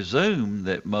would presume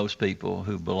that most people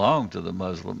who belong to the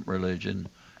Muslim religion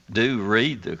do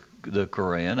read the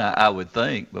Quran, I would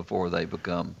think, before they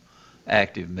become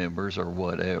active members or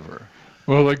whatever.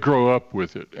 Well, they grow up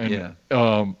with it. And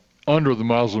under the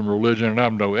Muslim religion, and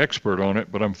I'm no expert on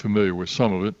it, but I'm familiar with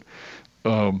some of it,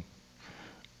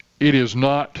 it is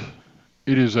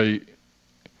an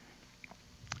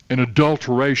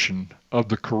adulteration of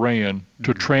the Quran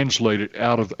to translate it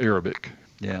out of Arabic.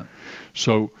 Yeah.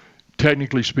 So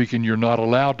technically speaking, you're not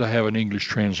allowed to have an English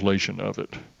translation of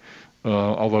it,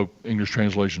 although English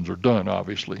translations are done,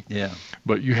 obviously. Yeah.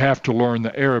 But you have to learn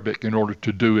the Arabic in order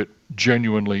to do it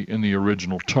genuinely in the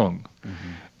original tongue.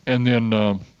 Mm-hmm. And then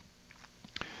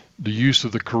the use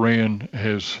of the Quran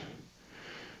has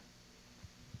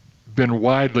been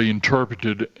widely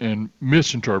interpreted and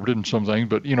misinterpreted in some things,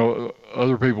 but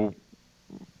other people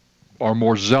are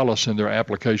more zealous in their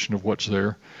application of what's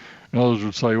there. And others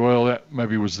would say, well, that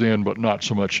maybe was then, but not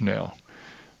so much now.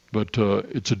 But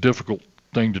it's a difficult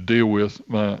thing to deal with.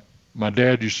 My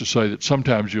dad used to say that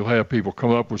sometimes you'll have people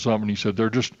come up with something, he said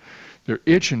they're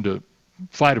itching to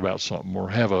fight about something or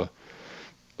have an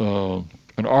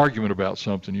argument about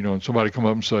something, and somebody come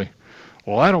up and say,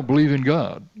 well, I don't believe in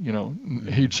God,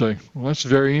 He'd say, well, that's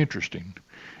very interesting.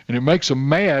 And it makes him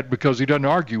mad because he doesn't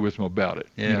argue with him about it.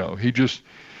 Yeah.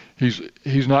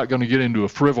 He's not going to get into a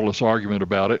frivolous argument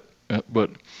about it. But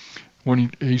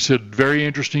when he said very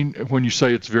interesting, when you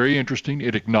say it's very interesting,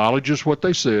 it acknowledges what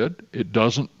they said. It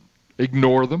doesn't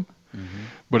ignore them,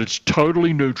 but it's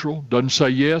totally neutral. Doesn't say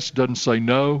yes, doesn't say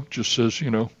no, just says,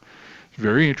 it's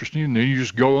very interesting, and then you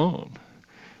just go on.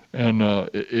 And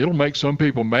it'll make some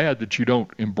people mad that you don't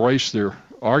embrace their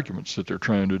arguments that they're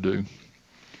trying to do.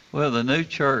 Well, the new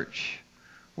church,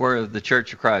 where the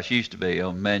Church of Christ used to be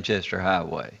on Manchester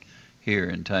Highway here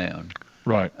in town.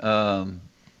 Right.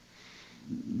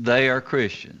 They are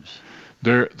Christians.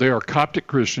 They are Coptic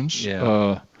Christians.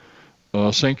 Yeah.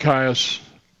 St. Caius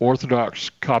Orthodox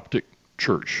Coptic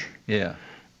Church. Yeah.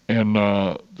 And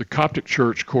the Coptic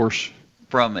Church, of course...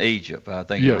 From Egypt, I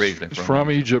think. Yes, originally it's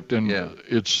from Egypt, and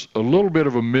it's a little bit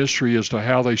of a mystery as to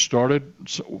how they started.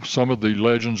 Some of the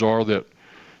legends are that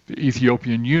the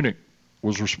Ethiopian eunuch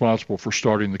was responsible for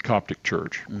starting the Coptic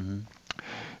Church. Mm-hmm.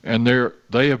 And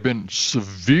they have been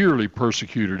severely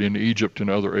persecuted in Egypt and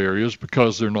other areas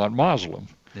because they're not Muslim.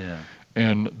 Yeah.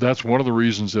 And that's one of the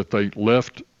reasons that they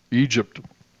left Egypt,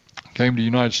 came to the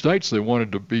United States. They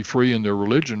wanted to be free in their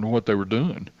religion and what they were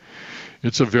doing.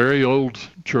 It's a very old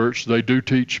church. They do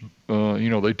teach,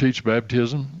 they teach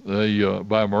baptism. They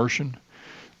by immersion.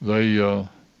 They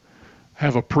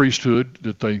have a priesthood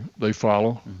that they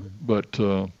follow, but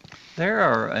there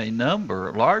are a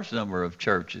large number of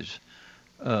churches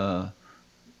that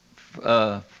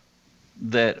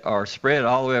are spread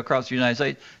all the way across the United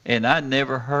States, and I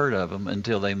never heard of them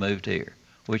until they moved here,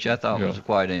 which I thought was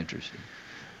quite interesting.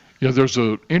 Yeah, there's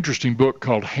an interesting book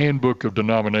called Handbook of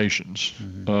Denominations,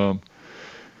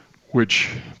 which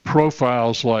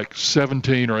profiles like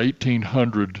 17 or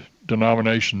 1,800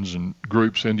 denominations and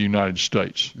groups in the United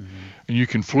States. And you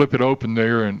can flip it open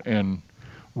there and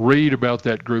read about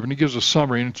that group, and it gives a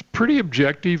summary, and it's pretty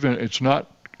objective, and it's not,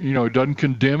 it doesn't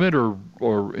condemn it or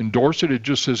endorse it. It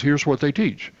just says, here's what they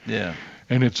teach. Yeah.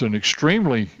 And it's an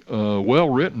extremely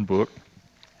well-written book,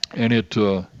 and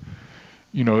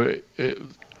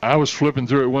I was flipping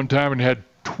through it one time and had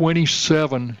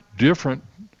 27 different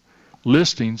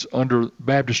listings under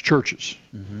Baptist churches,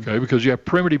 okay? Because you have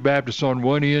primitive Baptists on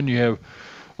one end, you have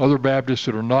other Baptists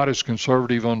that are not as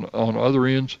conservative on other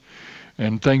ends,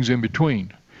 and things in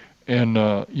between. And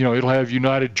it'll have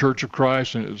United Church of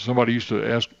Christ, and somebody used to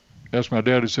ask my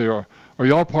dad to say, are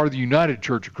y'all part of the United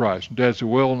Church of Christ? And Dad said,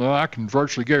 well, no, I can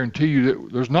virtually guarantee you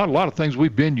that there's not a lot of things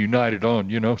we've been united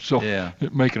on, so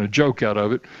making a joke out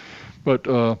of it. But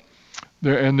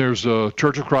there's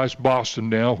Church of Christ Boston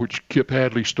now, which Kip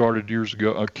Hadley started years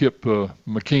ago. Kip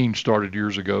McKean started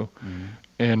years ago,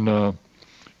 and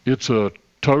it's a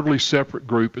totally separate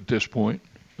group at this point.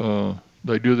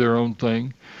 They do their own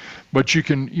thing, but you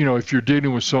can, if you're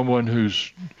dealing with someone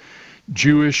who's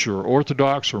Jewish or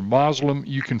Orthodox or Muslim,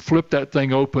 you can flip that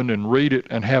thing open and read it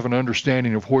and have an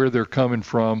understanding of where they're coming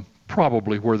from,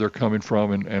 probably where they're coming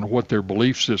from, and what their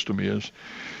belief system is.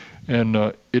 And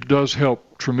it does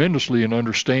help tremendously in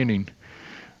understanding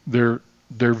their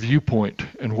viewpoint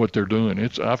and what they're doing.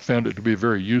 I found it to be a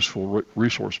very useful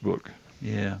resource book.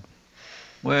 Yeah.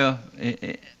 Well,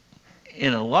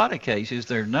 in a lot of cases,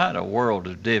 there's not a world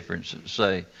of difference,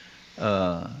 say,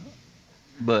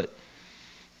 but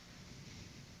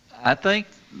I think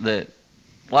that,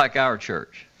 like our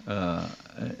church,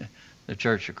 the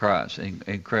Church of Christ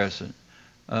in Crescent,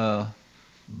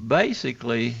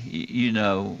 basically,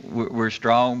 we're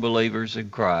strong believers in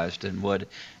Christ and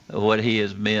what He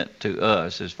has meant to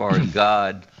us as far as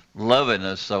God loving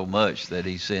us so much that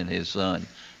He sent His Son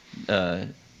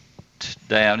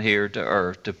down here to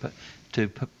earth to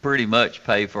pretty much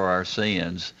pay for our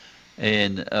sins,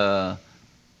 and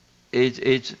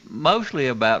it's mostly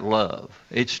about love.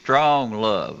 It's strong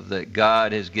love that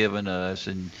God has given us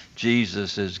and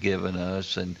Jesus has given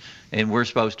us, and we're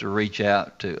supposed to reach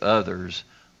out to others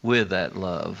with that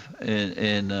love.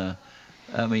 And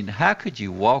I mean, how could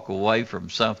you walk away from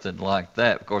something like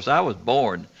that? Of course, I was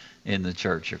born in the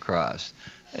Church of Christ,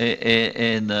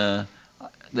 and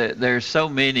there's so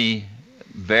many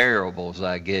variables,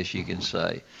 I guess you can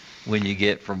say, when you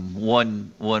get from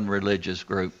one religious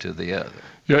group to the other.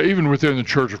 Yeah, even within the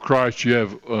Church of Christ, you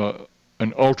have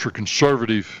an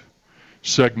ultra-conservative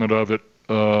segment of it,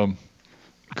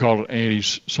 called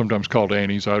antis, sometimes called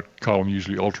antis. I call them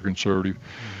usually ultra-conservative.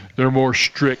 They're more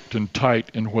strict and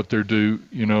tight in what they do,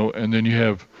 and then you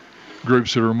have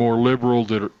groups that are more liberal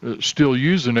that still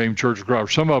use the name Church of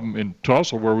Christ. Some of them in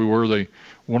Tulsa, where we were,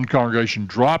 one congregation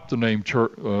dropped the name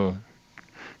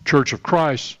Church of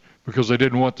Christ because they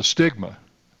didn't want the stigma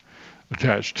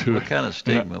attached to it. What kind of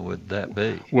stigma would that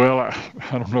be? Well, I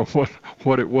don't know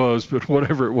what it was, but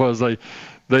whatever it was,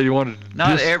 they wanted to.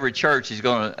 Not every church is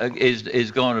going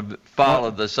to follow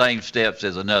the same steps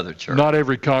as another church. Not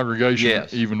every congregation,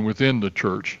 yes. Even within the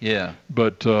church. Yeah.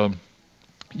 But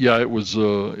it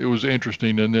was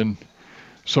interesting, and then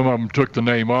some of them took the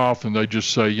name off, and they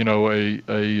just say,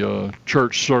 a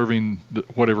church serving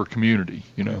whatever community,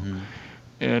 Mm-hmm.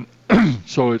 and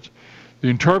so it's the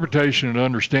interpretation and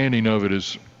understanding of it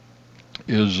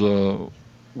is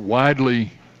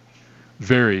widely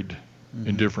varied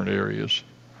in different areas.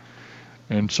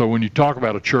 And so when you talk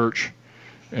about a church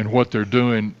and what they're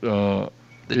doing, the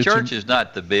church is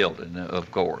not the building,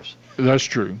 of course. That's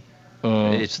true.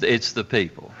 It's the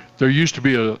people. There used to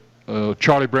be a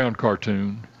Charlie Brown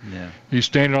cartoon. Yeah. He's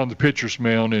standing on the pitcher's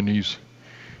mound, and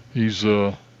he's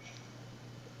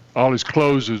all his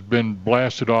clothes has been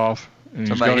blasted off. And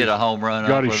somebody hit a home run.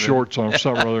 Got his shorts on,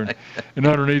 something or other, and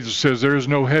underneath it says, "There is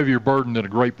no heavier burden than a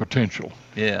great potential."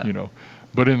 Yeah.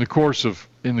 But in the course of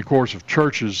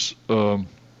churches,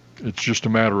 it's just a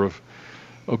matter of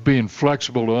being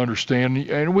flexible to understand,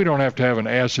 and we don't have to have an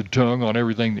acid tongue on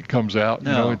everything that comes out.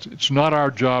 No. It's not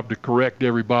our job to correct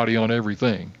everybody on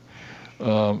everything.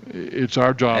 It's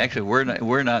our job. Actually,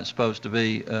 we're not supposed to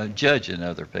be judging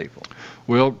other people.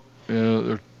 Well,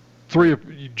 there are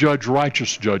you judge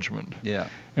righteous judgment. Yeah.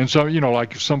 And so,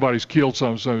 like if somebody's killed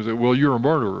somebody say, well, you're a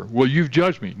murderer. Well, you've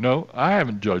judged me. No, I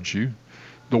haven't judged you.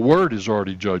 The Word has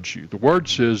already judged you. The Word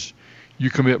says you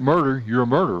commit murder, you're a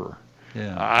murderer.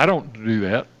 Yeah. I don't do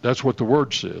that. That's what the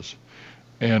Word says.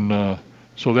 And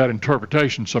so that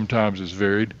interpretation sometimes is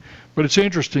varied. But it's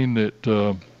interesting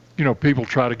that, people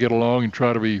try to get along and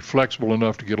try to be flexible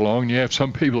enough to get along. And you have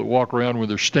some people that walk around with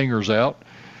their stingers out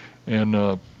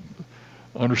and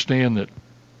understand that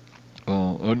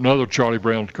another Charlie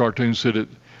Brown cartoon said,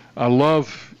 I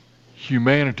love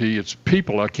humanity, it's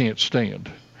people I can't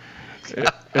stand.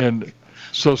 And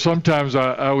so sometimes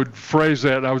I would phrase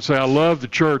that, and I would say, I love the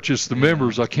church, it's the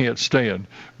members I can't stand.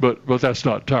 But that's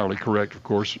not entirely correct, of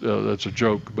course. That's a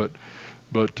joke. But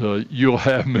you'll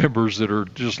have members that are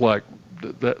just like,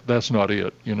 that's not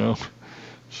it,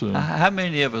 So how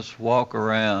many of us walk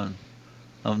around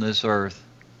on this earth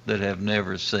that have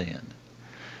never sinned?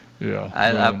 Yeah.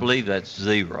 I believe that's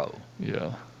zero.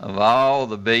 Yeah. Of all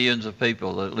the billions of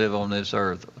people that live on this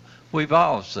earth, we've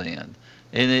all sinned.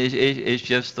 And it's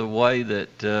just the way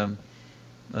that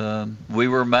we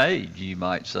were made, you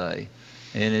might say.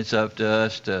 And it's up to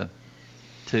us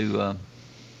to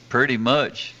pretty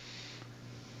much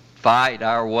fight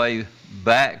our way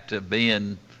back to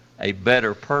being a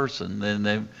better person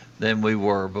than we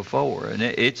were before. And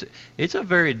it's a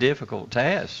very difficult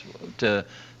task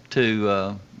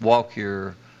to walk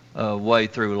your way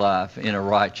through life in a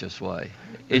righteous way.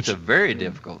 It's a very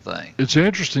difficult thing. It's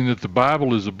interesting that the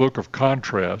Bible is a book of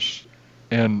contrasts.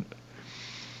 And,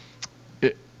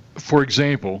 for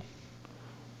example,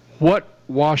 what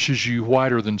washes you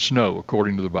whiter than snow,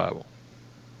 according to the Bible?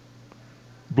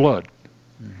 Blood.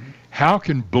 Mm-hmm. How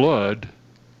can blood,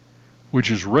 which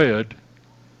is red,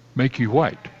 make you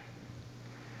white?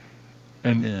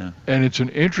 And it's an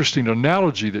interesting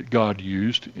analogy that God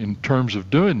used in terms of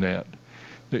doing that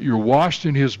you're washed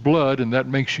in His blood and that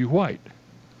makes you white.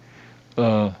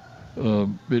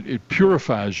 It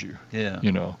purifies you.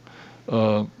 Yeah.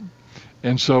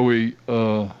 And so we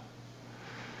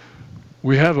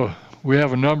have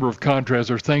a number of contrasts.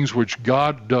 There are things which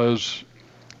God does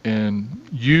and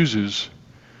uses,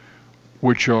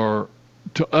 which are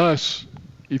to us,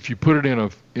 if you put it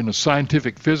in a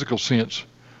scientific, physical sense,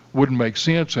 wouldn't make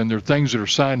sense. And there are things that are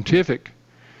scientific,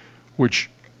 which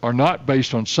are not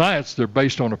based on science. They're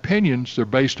based on opinions. They're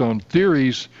based on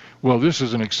theories. Well, this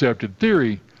is an accepted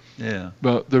theory. Yeah.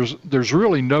 But there's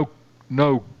really no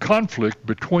conflict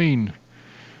between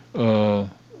no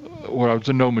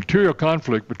material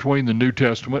conflict between the New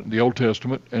Testament and the Old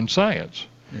Testament and science.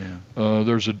 Yeah.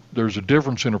 There's a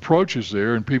difference in approaches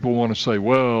there, and people want to say,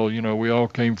 well, we all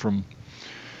came from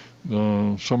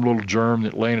some little germ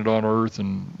that landed on Earth,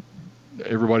 and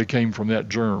everybody came from that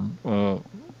germ.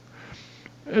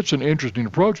 It's an interesting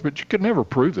approach, but you could never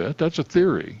prove that. That's a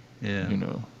theory. Yeah.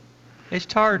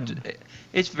 It's hard.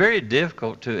 It's very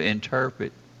difficult to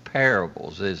interpret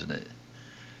parables, isn't it?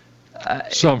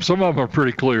 Some of them are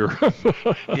pretty clear.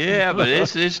 Yeah, but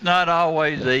it's not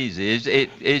always easy.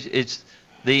 It's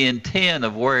the intent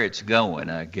of where it's going,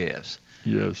 I guess.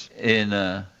 Yes.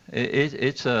 And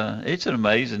it's an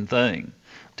amazing thing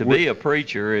to be a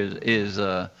preacher. Is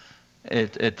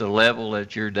at the level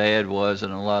that your dad was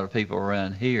and a lot of people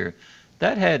around here,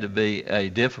 that had to be a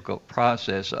difficult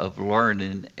process of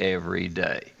learning every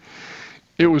day.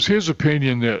 It was his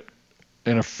opinion that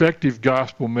an effective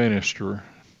gospel minister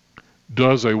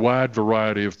does a wide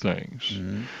variety of things.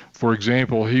 Mm-hmm. For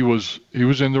example, he was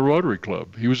in the Rotary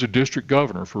Club. He was a district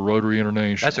governor for Rotary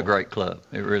International. That's a great club.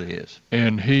 It really is.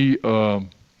 And he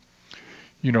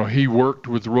he worked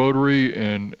with Rotary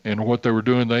and what they were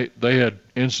doing. They had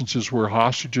instances where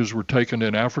hostages were taken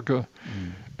in Africa,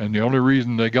 and the only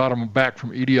reason they got them back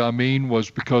from Idi Amin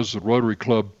was because the Rotary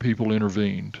Club people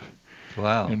intervened.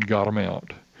 Wow. And got them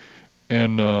out.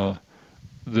 And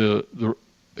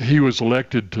he was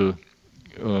elected to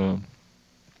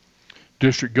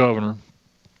district governor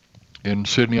in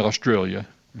Sydney, Australia,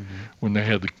 when they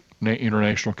had the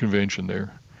international convention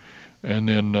there, and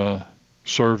then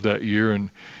served that year.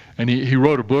 And he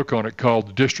wrote a book on it called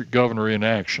The District Governor in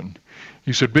Action.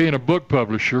 He said, being a book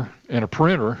publisher and a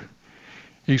printer,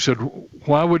 he said,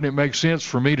 why wouldn't it make sense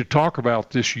for me to talk about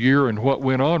this year and what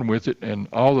went on with it and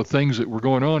all the things that were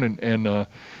going on? And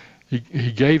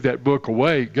he gave that book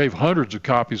away, gave hundreds of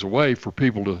copies away for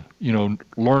people to,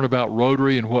 learn about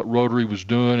Rotary and what Rotary was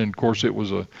doing. And of course, it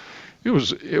was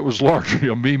largely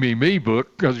a me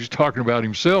book because he's talking about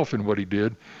himself and what he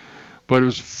did. But it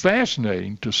was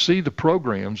fascinating to see the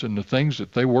programs and the things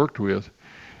that they worked with.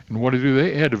 And what did they do?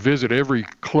 They had to visit every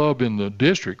club in the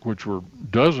district, which were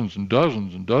dozens and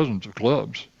dozens and dozens of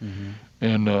clubs. Mm-hmm.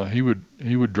 And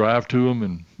he would drive to them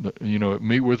and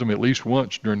meet with them at least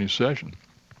once during his session.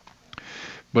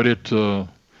 But he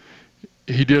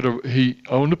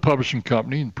owned a publishing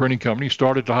company and printing company. He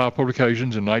started Ohio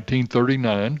Publications in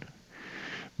 1939.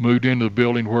 Moved into the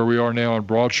building where we are now on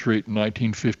Broad Street in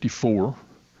 1954,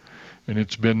 and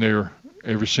it's been there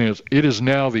ever since. It is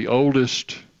now the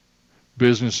oldest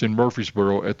business in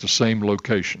Murfreesboro at the same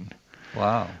location.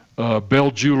 Wow.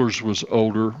 Bell Jewelers was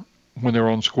older when they were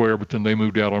on Square, but then they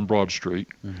moved out on Broad Street.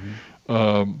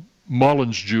 Mm-hmm.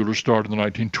 Mullins Jewelers started in the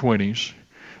 1920s.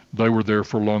 They were there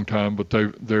for a long time, but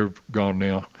they're gone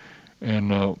now.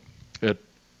 And at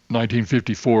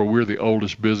 1954, we're the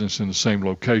oldest business in the same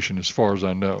location as far as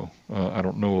I know. I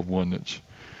don't know of one that's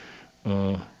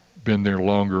been there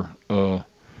longer.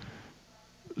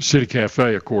 City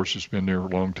Cafe, of course, has been there a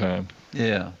long time.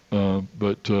 Yeah.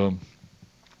 But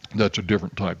that's a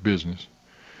different type business.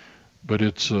 But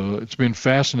it's been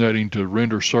fascinating to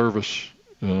render service.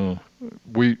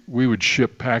 We would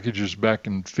ship packages back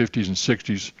in 50s and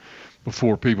 60s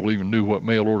before people even knew what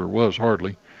mail order was,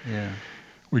 hardly. Yeah.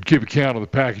 We'd keep account of the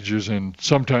packages, and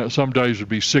some days would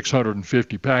be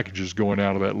 650 packages going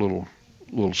out of that little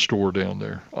store down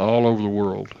there, all over the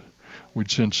world.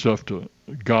 We'd send stuff to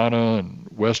Ghana and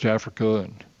West Africa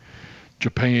and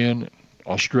Japan, and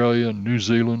Australia and New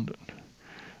Zealand.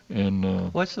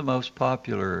 And what's the most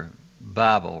popular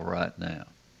Bible right now?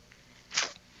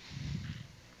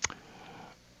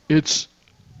 It's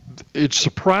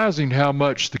surprising how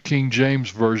much the King James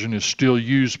Version is still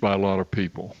used by a lot of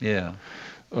people. Yeah.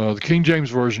 The King James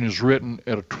Version is written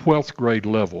at a 12th grade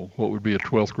level, what would be a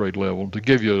 12th grade level. To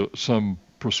give you some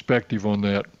perspective on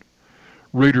that,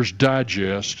 Reader's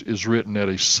Digest is written at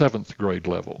a 7th grade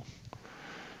level.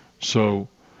 So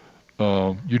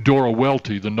Eudora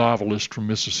Welty, the novelist from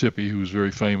Mississippi who was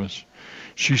very famous,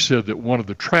 she said that one of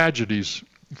the tragedies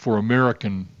for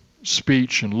American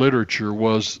speech and literature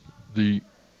was the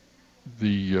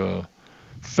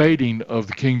fading of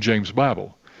the King James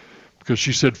Bible. Because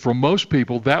she said for most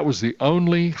people that was the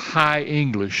only high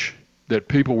English that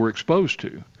people were exposed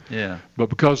to. Yeah. But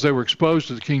because they were exposed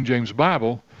to the King James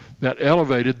Bible, that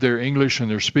elevated their English and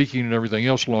their speaking and everything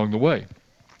else along the way.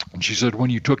 And she said when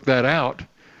you took that out,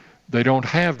 they don't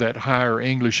have that higher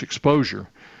English exposure.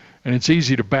 And it's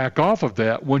easy to back off of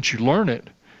that once you learn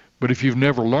it. But if you've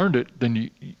never learned it,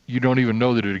 then you don't even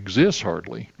know that it exists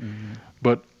hardly. Mm-hmm.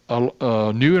 But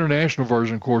New International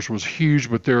Version, of course, was huge,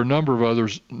 but there are a number of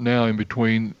others now in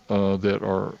between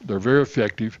they're very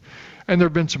effective. And there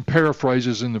have been some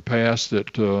paraphrases in the past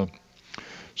that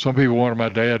some people wanted my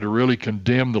dad to really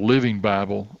condemn the Living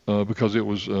Bible because it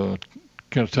was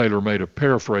Kenneth Taylor made a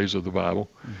paraphrase of the Bible.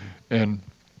 Mm-hmm. And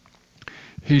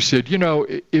he said,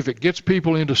 if it gets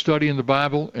people into studying the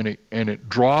Bible and it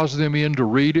draws them in to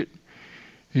read it,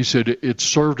 he said it's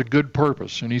served a good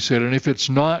purpose. And he said, and if it's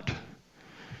not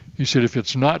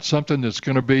something that's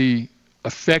going to be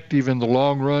effective in the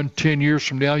long run, 10 years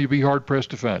from now, you'll be hard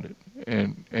pressed to find it.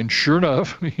 And sure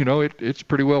enough, it's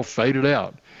pretty well faded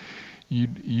out.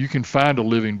 You can find a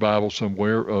Living Bible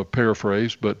somewhere,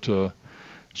 paraphrase, but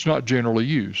it's not generally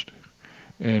used.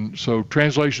 And so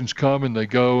translations come and they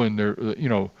go, and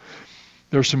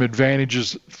there's some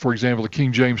advantages. For example, the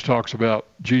King James talks about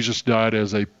Jesus died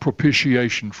as a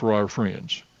propitiation for our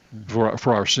friends,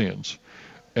 for our sins.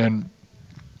 And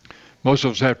most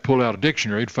of us have to pull out a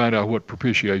dictionary to find out what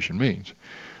propitiation means.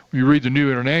 When you read the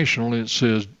New International, it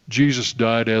says Jesus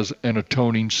died as an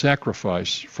atoning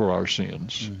sacrifice for our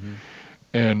sins. Mm-hmm.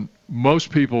 And most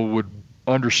people would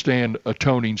understand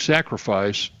atoning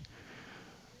sacrifice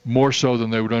more so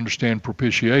than they would understand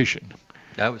propitiation.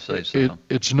 I would say so.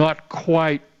 It's not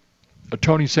quite,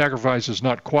 atoning sacrifice is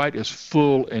not quite as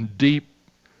full and deep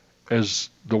as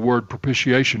the word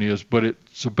propitiation is, but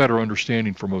it's a better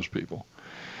understanding for most people.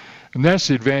 And that's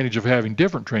the advantage of having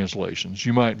different translations.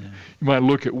 You might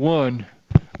look at one,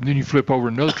 and then you flip over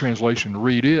another translation and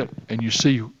read it, and you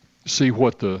see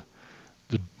what the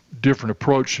different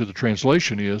approach to the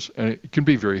translation is, and it can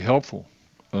be very helpful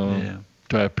to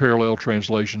have parallel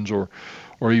translations or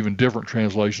even different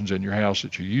translations in your house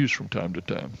that you use from time to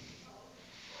time.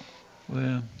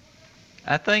 Well,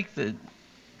 I think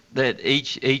that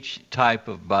each type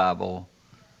of Bible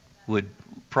would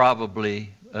probably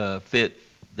fit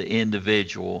the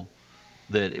individual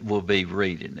that will be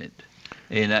reading it,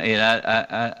 and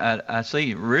I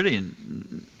see really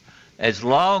as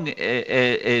long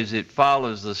as it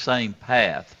follows the same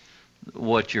path,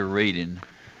 what you're reading,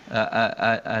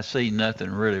 I see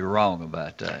nothing really wrong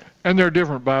about that. And there are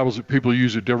different Bibles that people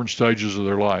use at different stages of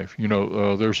their life.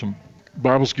 There's some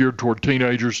Bibles geared toward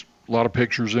teenagers, a lot of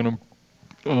pictures in them,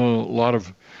 a lot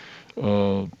of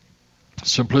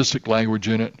simplistic language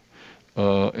in it,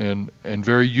 and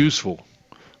very useful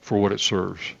for what it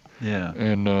serves. Yeah.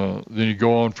 And then you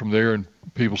go on from there, and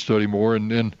people study more. And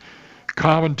then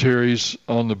commentaries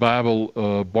on the Bible,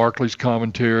 Barclay's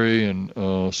commentary and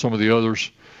some of the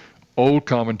others, old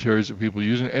commentaries that people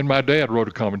use. And my dad wrote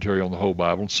a commentary on the whole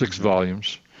Bible in 6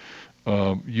 volumes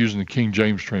using the King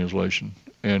James translation.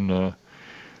 And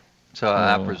so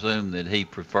I presume that he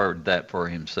preferred that for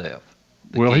himself.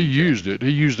 Well, he used it.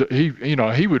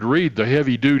 He would read the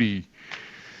heavy-duty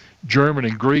German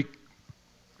and Greek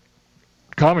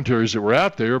commentaries that were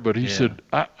out there, but he said,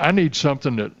 I need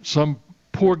something that some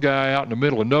poor guy out in the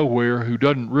middle of nowhere who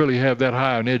doesn't really have that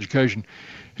high an education,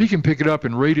 he can pick it up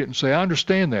and read it and say, I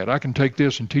understand that. I can take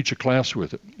this and teach a class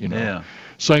with it. Yeah.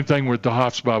 Same thing with the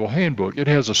Hoff's Bible Handbook. It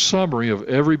has a summary of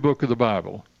every book of the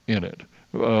Bible in it,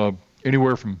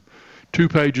 anywhere from 2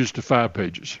 pages to 5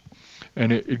 pages.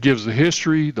 And it gives the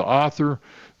history, the author,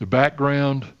 the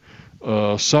background,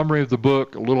 summary of the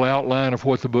book, a little outline of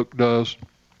what the book does.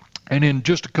 And in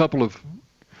just a couple of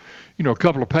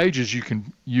pages, you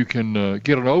can get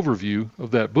an overview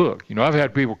of that book. I've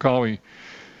had people call me,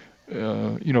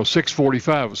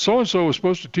 6:45. So-and-so was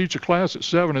supposed to teach a class at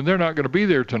 7, and they're not going to be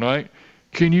there tonight.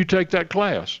 Can you take that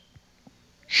class?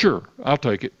 Sure, I'll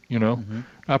take it. Mm-hmm.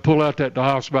 I pull out that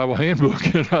Hoff's Bible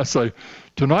Handbook, and I say,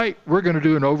 tonight we're going to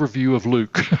do an overview of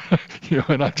Luke.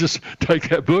 And I just take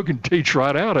that book and teach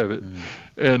right out of it.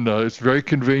 And it's very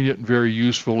convenient and very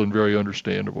useful and very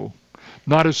understandable.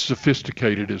 Not as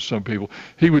sophisticated as some people.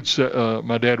 He would say,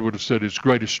 my dad would have said, its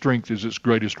greatest strength is its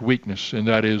greatest weakness, and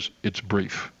that is it's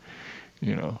brief.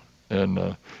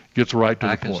 And gets right to the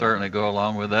point. I can certainly go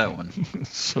along with that one.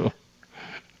 So,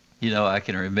 I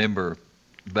can remember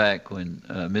back when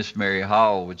Miss Mary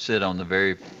Hall would sit on the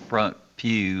very front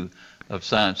pew of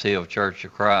Science Hill Church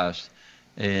of Christ,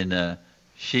 and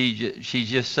she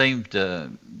just seemed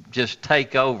to just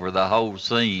take over the whole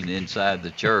scene inside the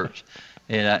church,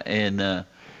 and I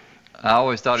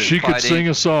always thought it was she could sing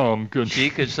a song.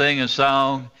 She could sing a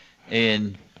song,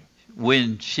 and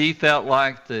when she felt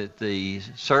like the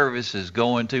service is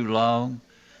going too long,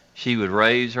 she would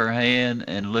raise her hand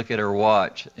and look at her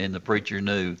watch, and the preacher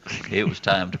knew it was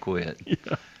time to quit.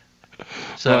 Yeah.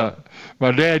 So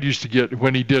my dad used to get,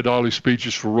 when he did all his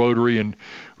speeches for Rotary, and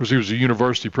he was a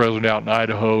university president out in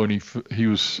Idaho, and he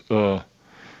was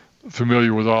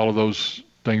familiar with all of those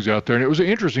things out there. And it was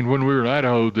interesting, when we were in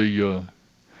Idaho, the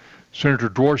Senator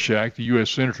Dworshak, the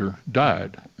U.S. Senator,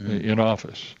 died in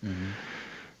office. Mm-hmm.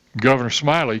 Governor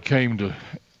Smiley came to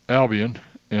Albion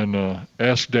and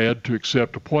asked Dad to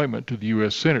accept appointment to the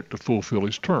U.S. Senate to fulfill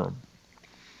his term.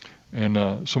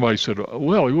 And somebody said,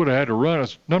 well, he would have had to run. I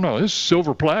said, no, this is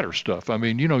silver platter stuff. I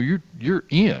mean, you're in.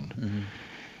 Mm-hmm.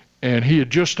 And he had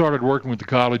just started working with the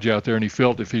college out there, and he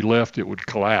felt if he left, it would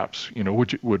collapse,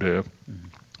 which it would have. Mm-hmm.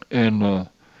 And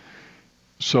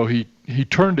so he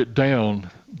turned it down,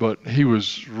 but he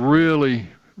was really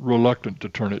reluctant to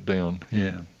turn it down.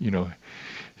 Yeah.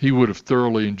 He would have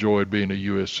thoroughly enjoyed being a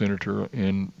U.S. Senator,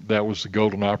 and that was the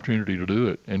golden opportunity to do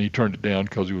it. And he turned it down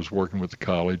because he was working with the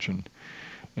college and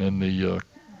the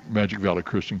Magic Valley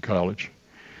Christian College,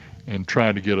 and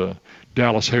trying to get a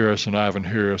Dallas Harris and Ivan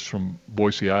Harris from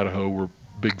Boise, Idaho were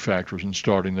big factors in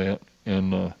starting that.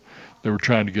 And they were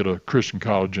trying to get a Christian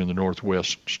college in the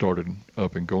Northwest started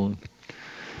up and going.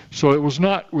 So it was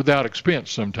not without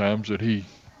expense sometimes that he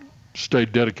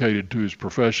stayed dedicated to his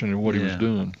profession and what he was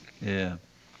doing. Yeah.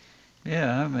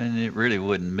 Yeah, I mean, it really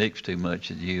wouldn't mix too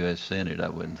much at the U.S. Senate, I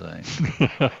wouldn't think.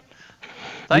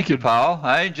 Thank you, Paul.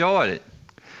 I enjoyed it.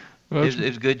 Well, It's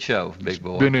a good show, big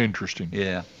boy. It's been interesting.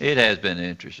 Yeah, it has been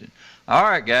interesting. All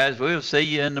right, guys, we'll see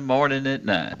you in the morning at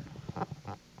 9.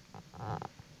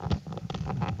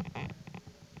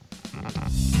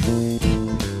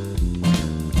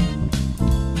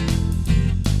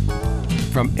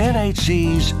 From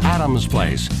NHC's Adams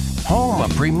Place, home of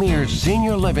premier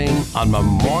senior living on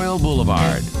Memorial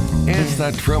Boulevard. It's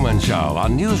The Truman Show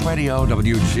on News Radio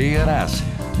WGNS,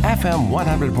 FM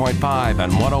 100.5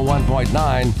 and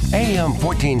 101.9, AM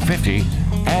 1450,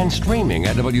 and streaming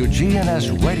at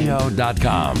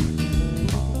WGNSradio.com.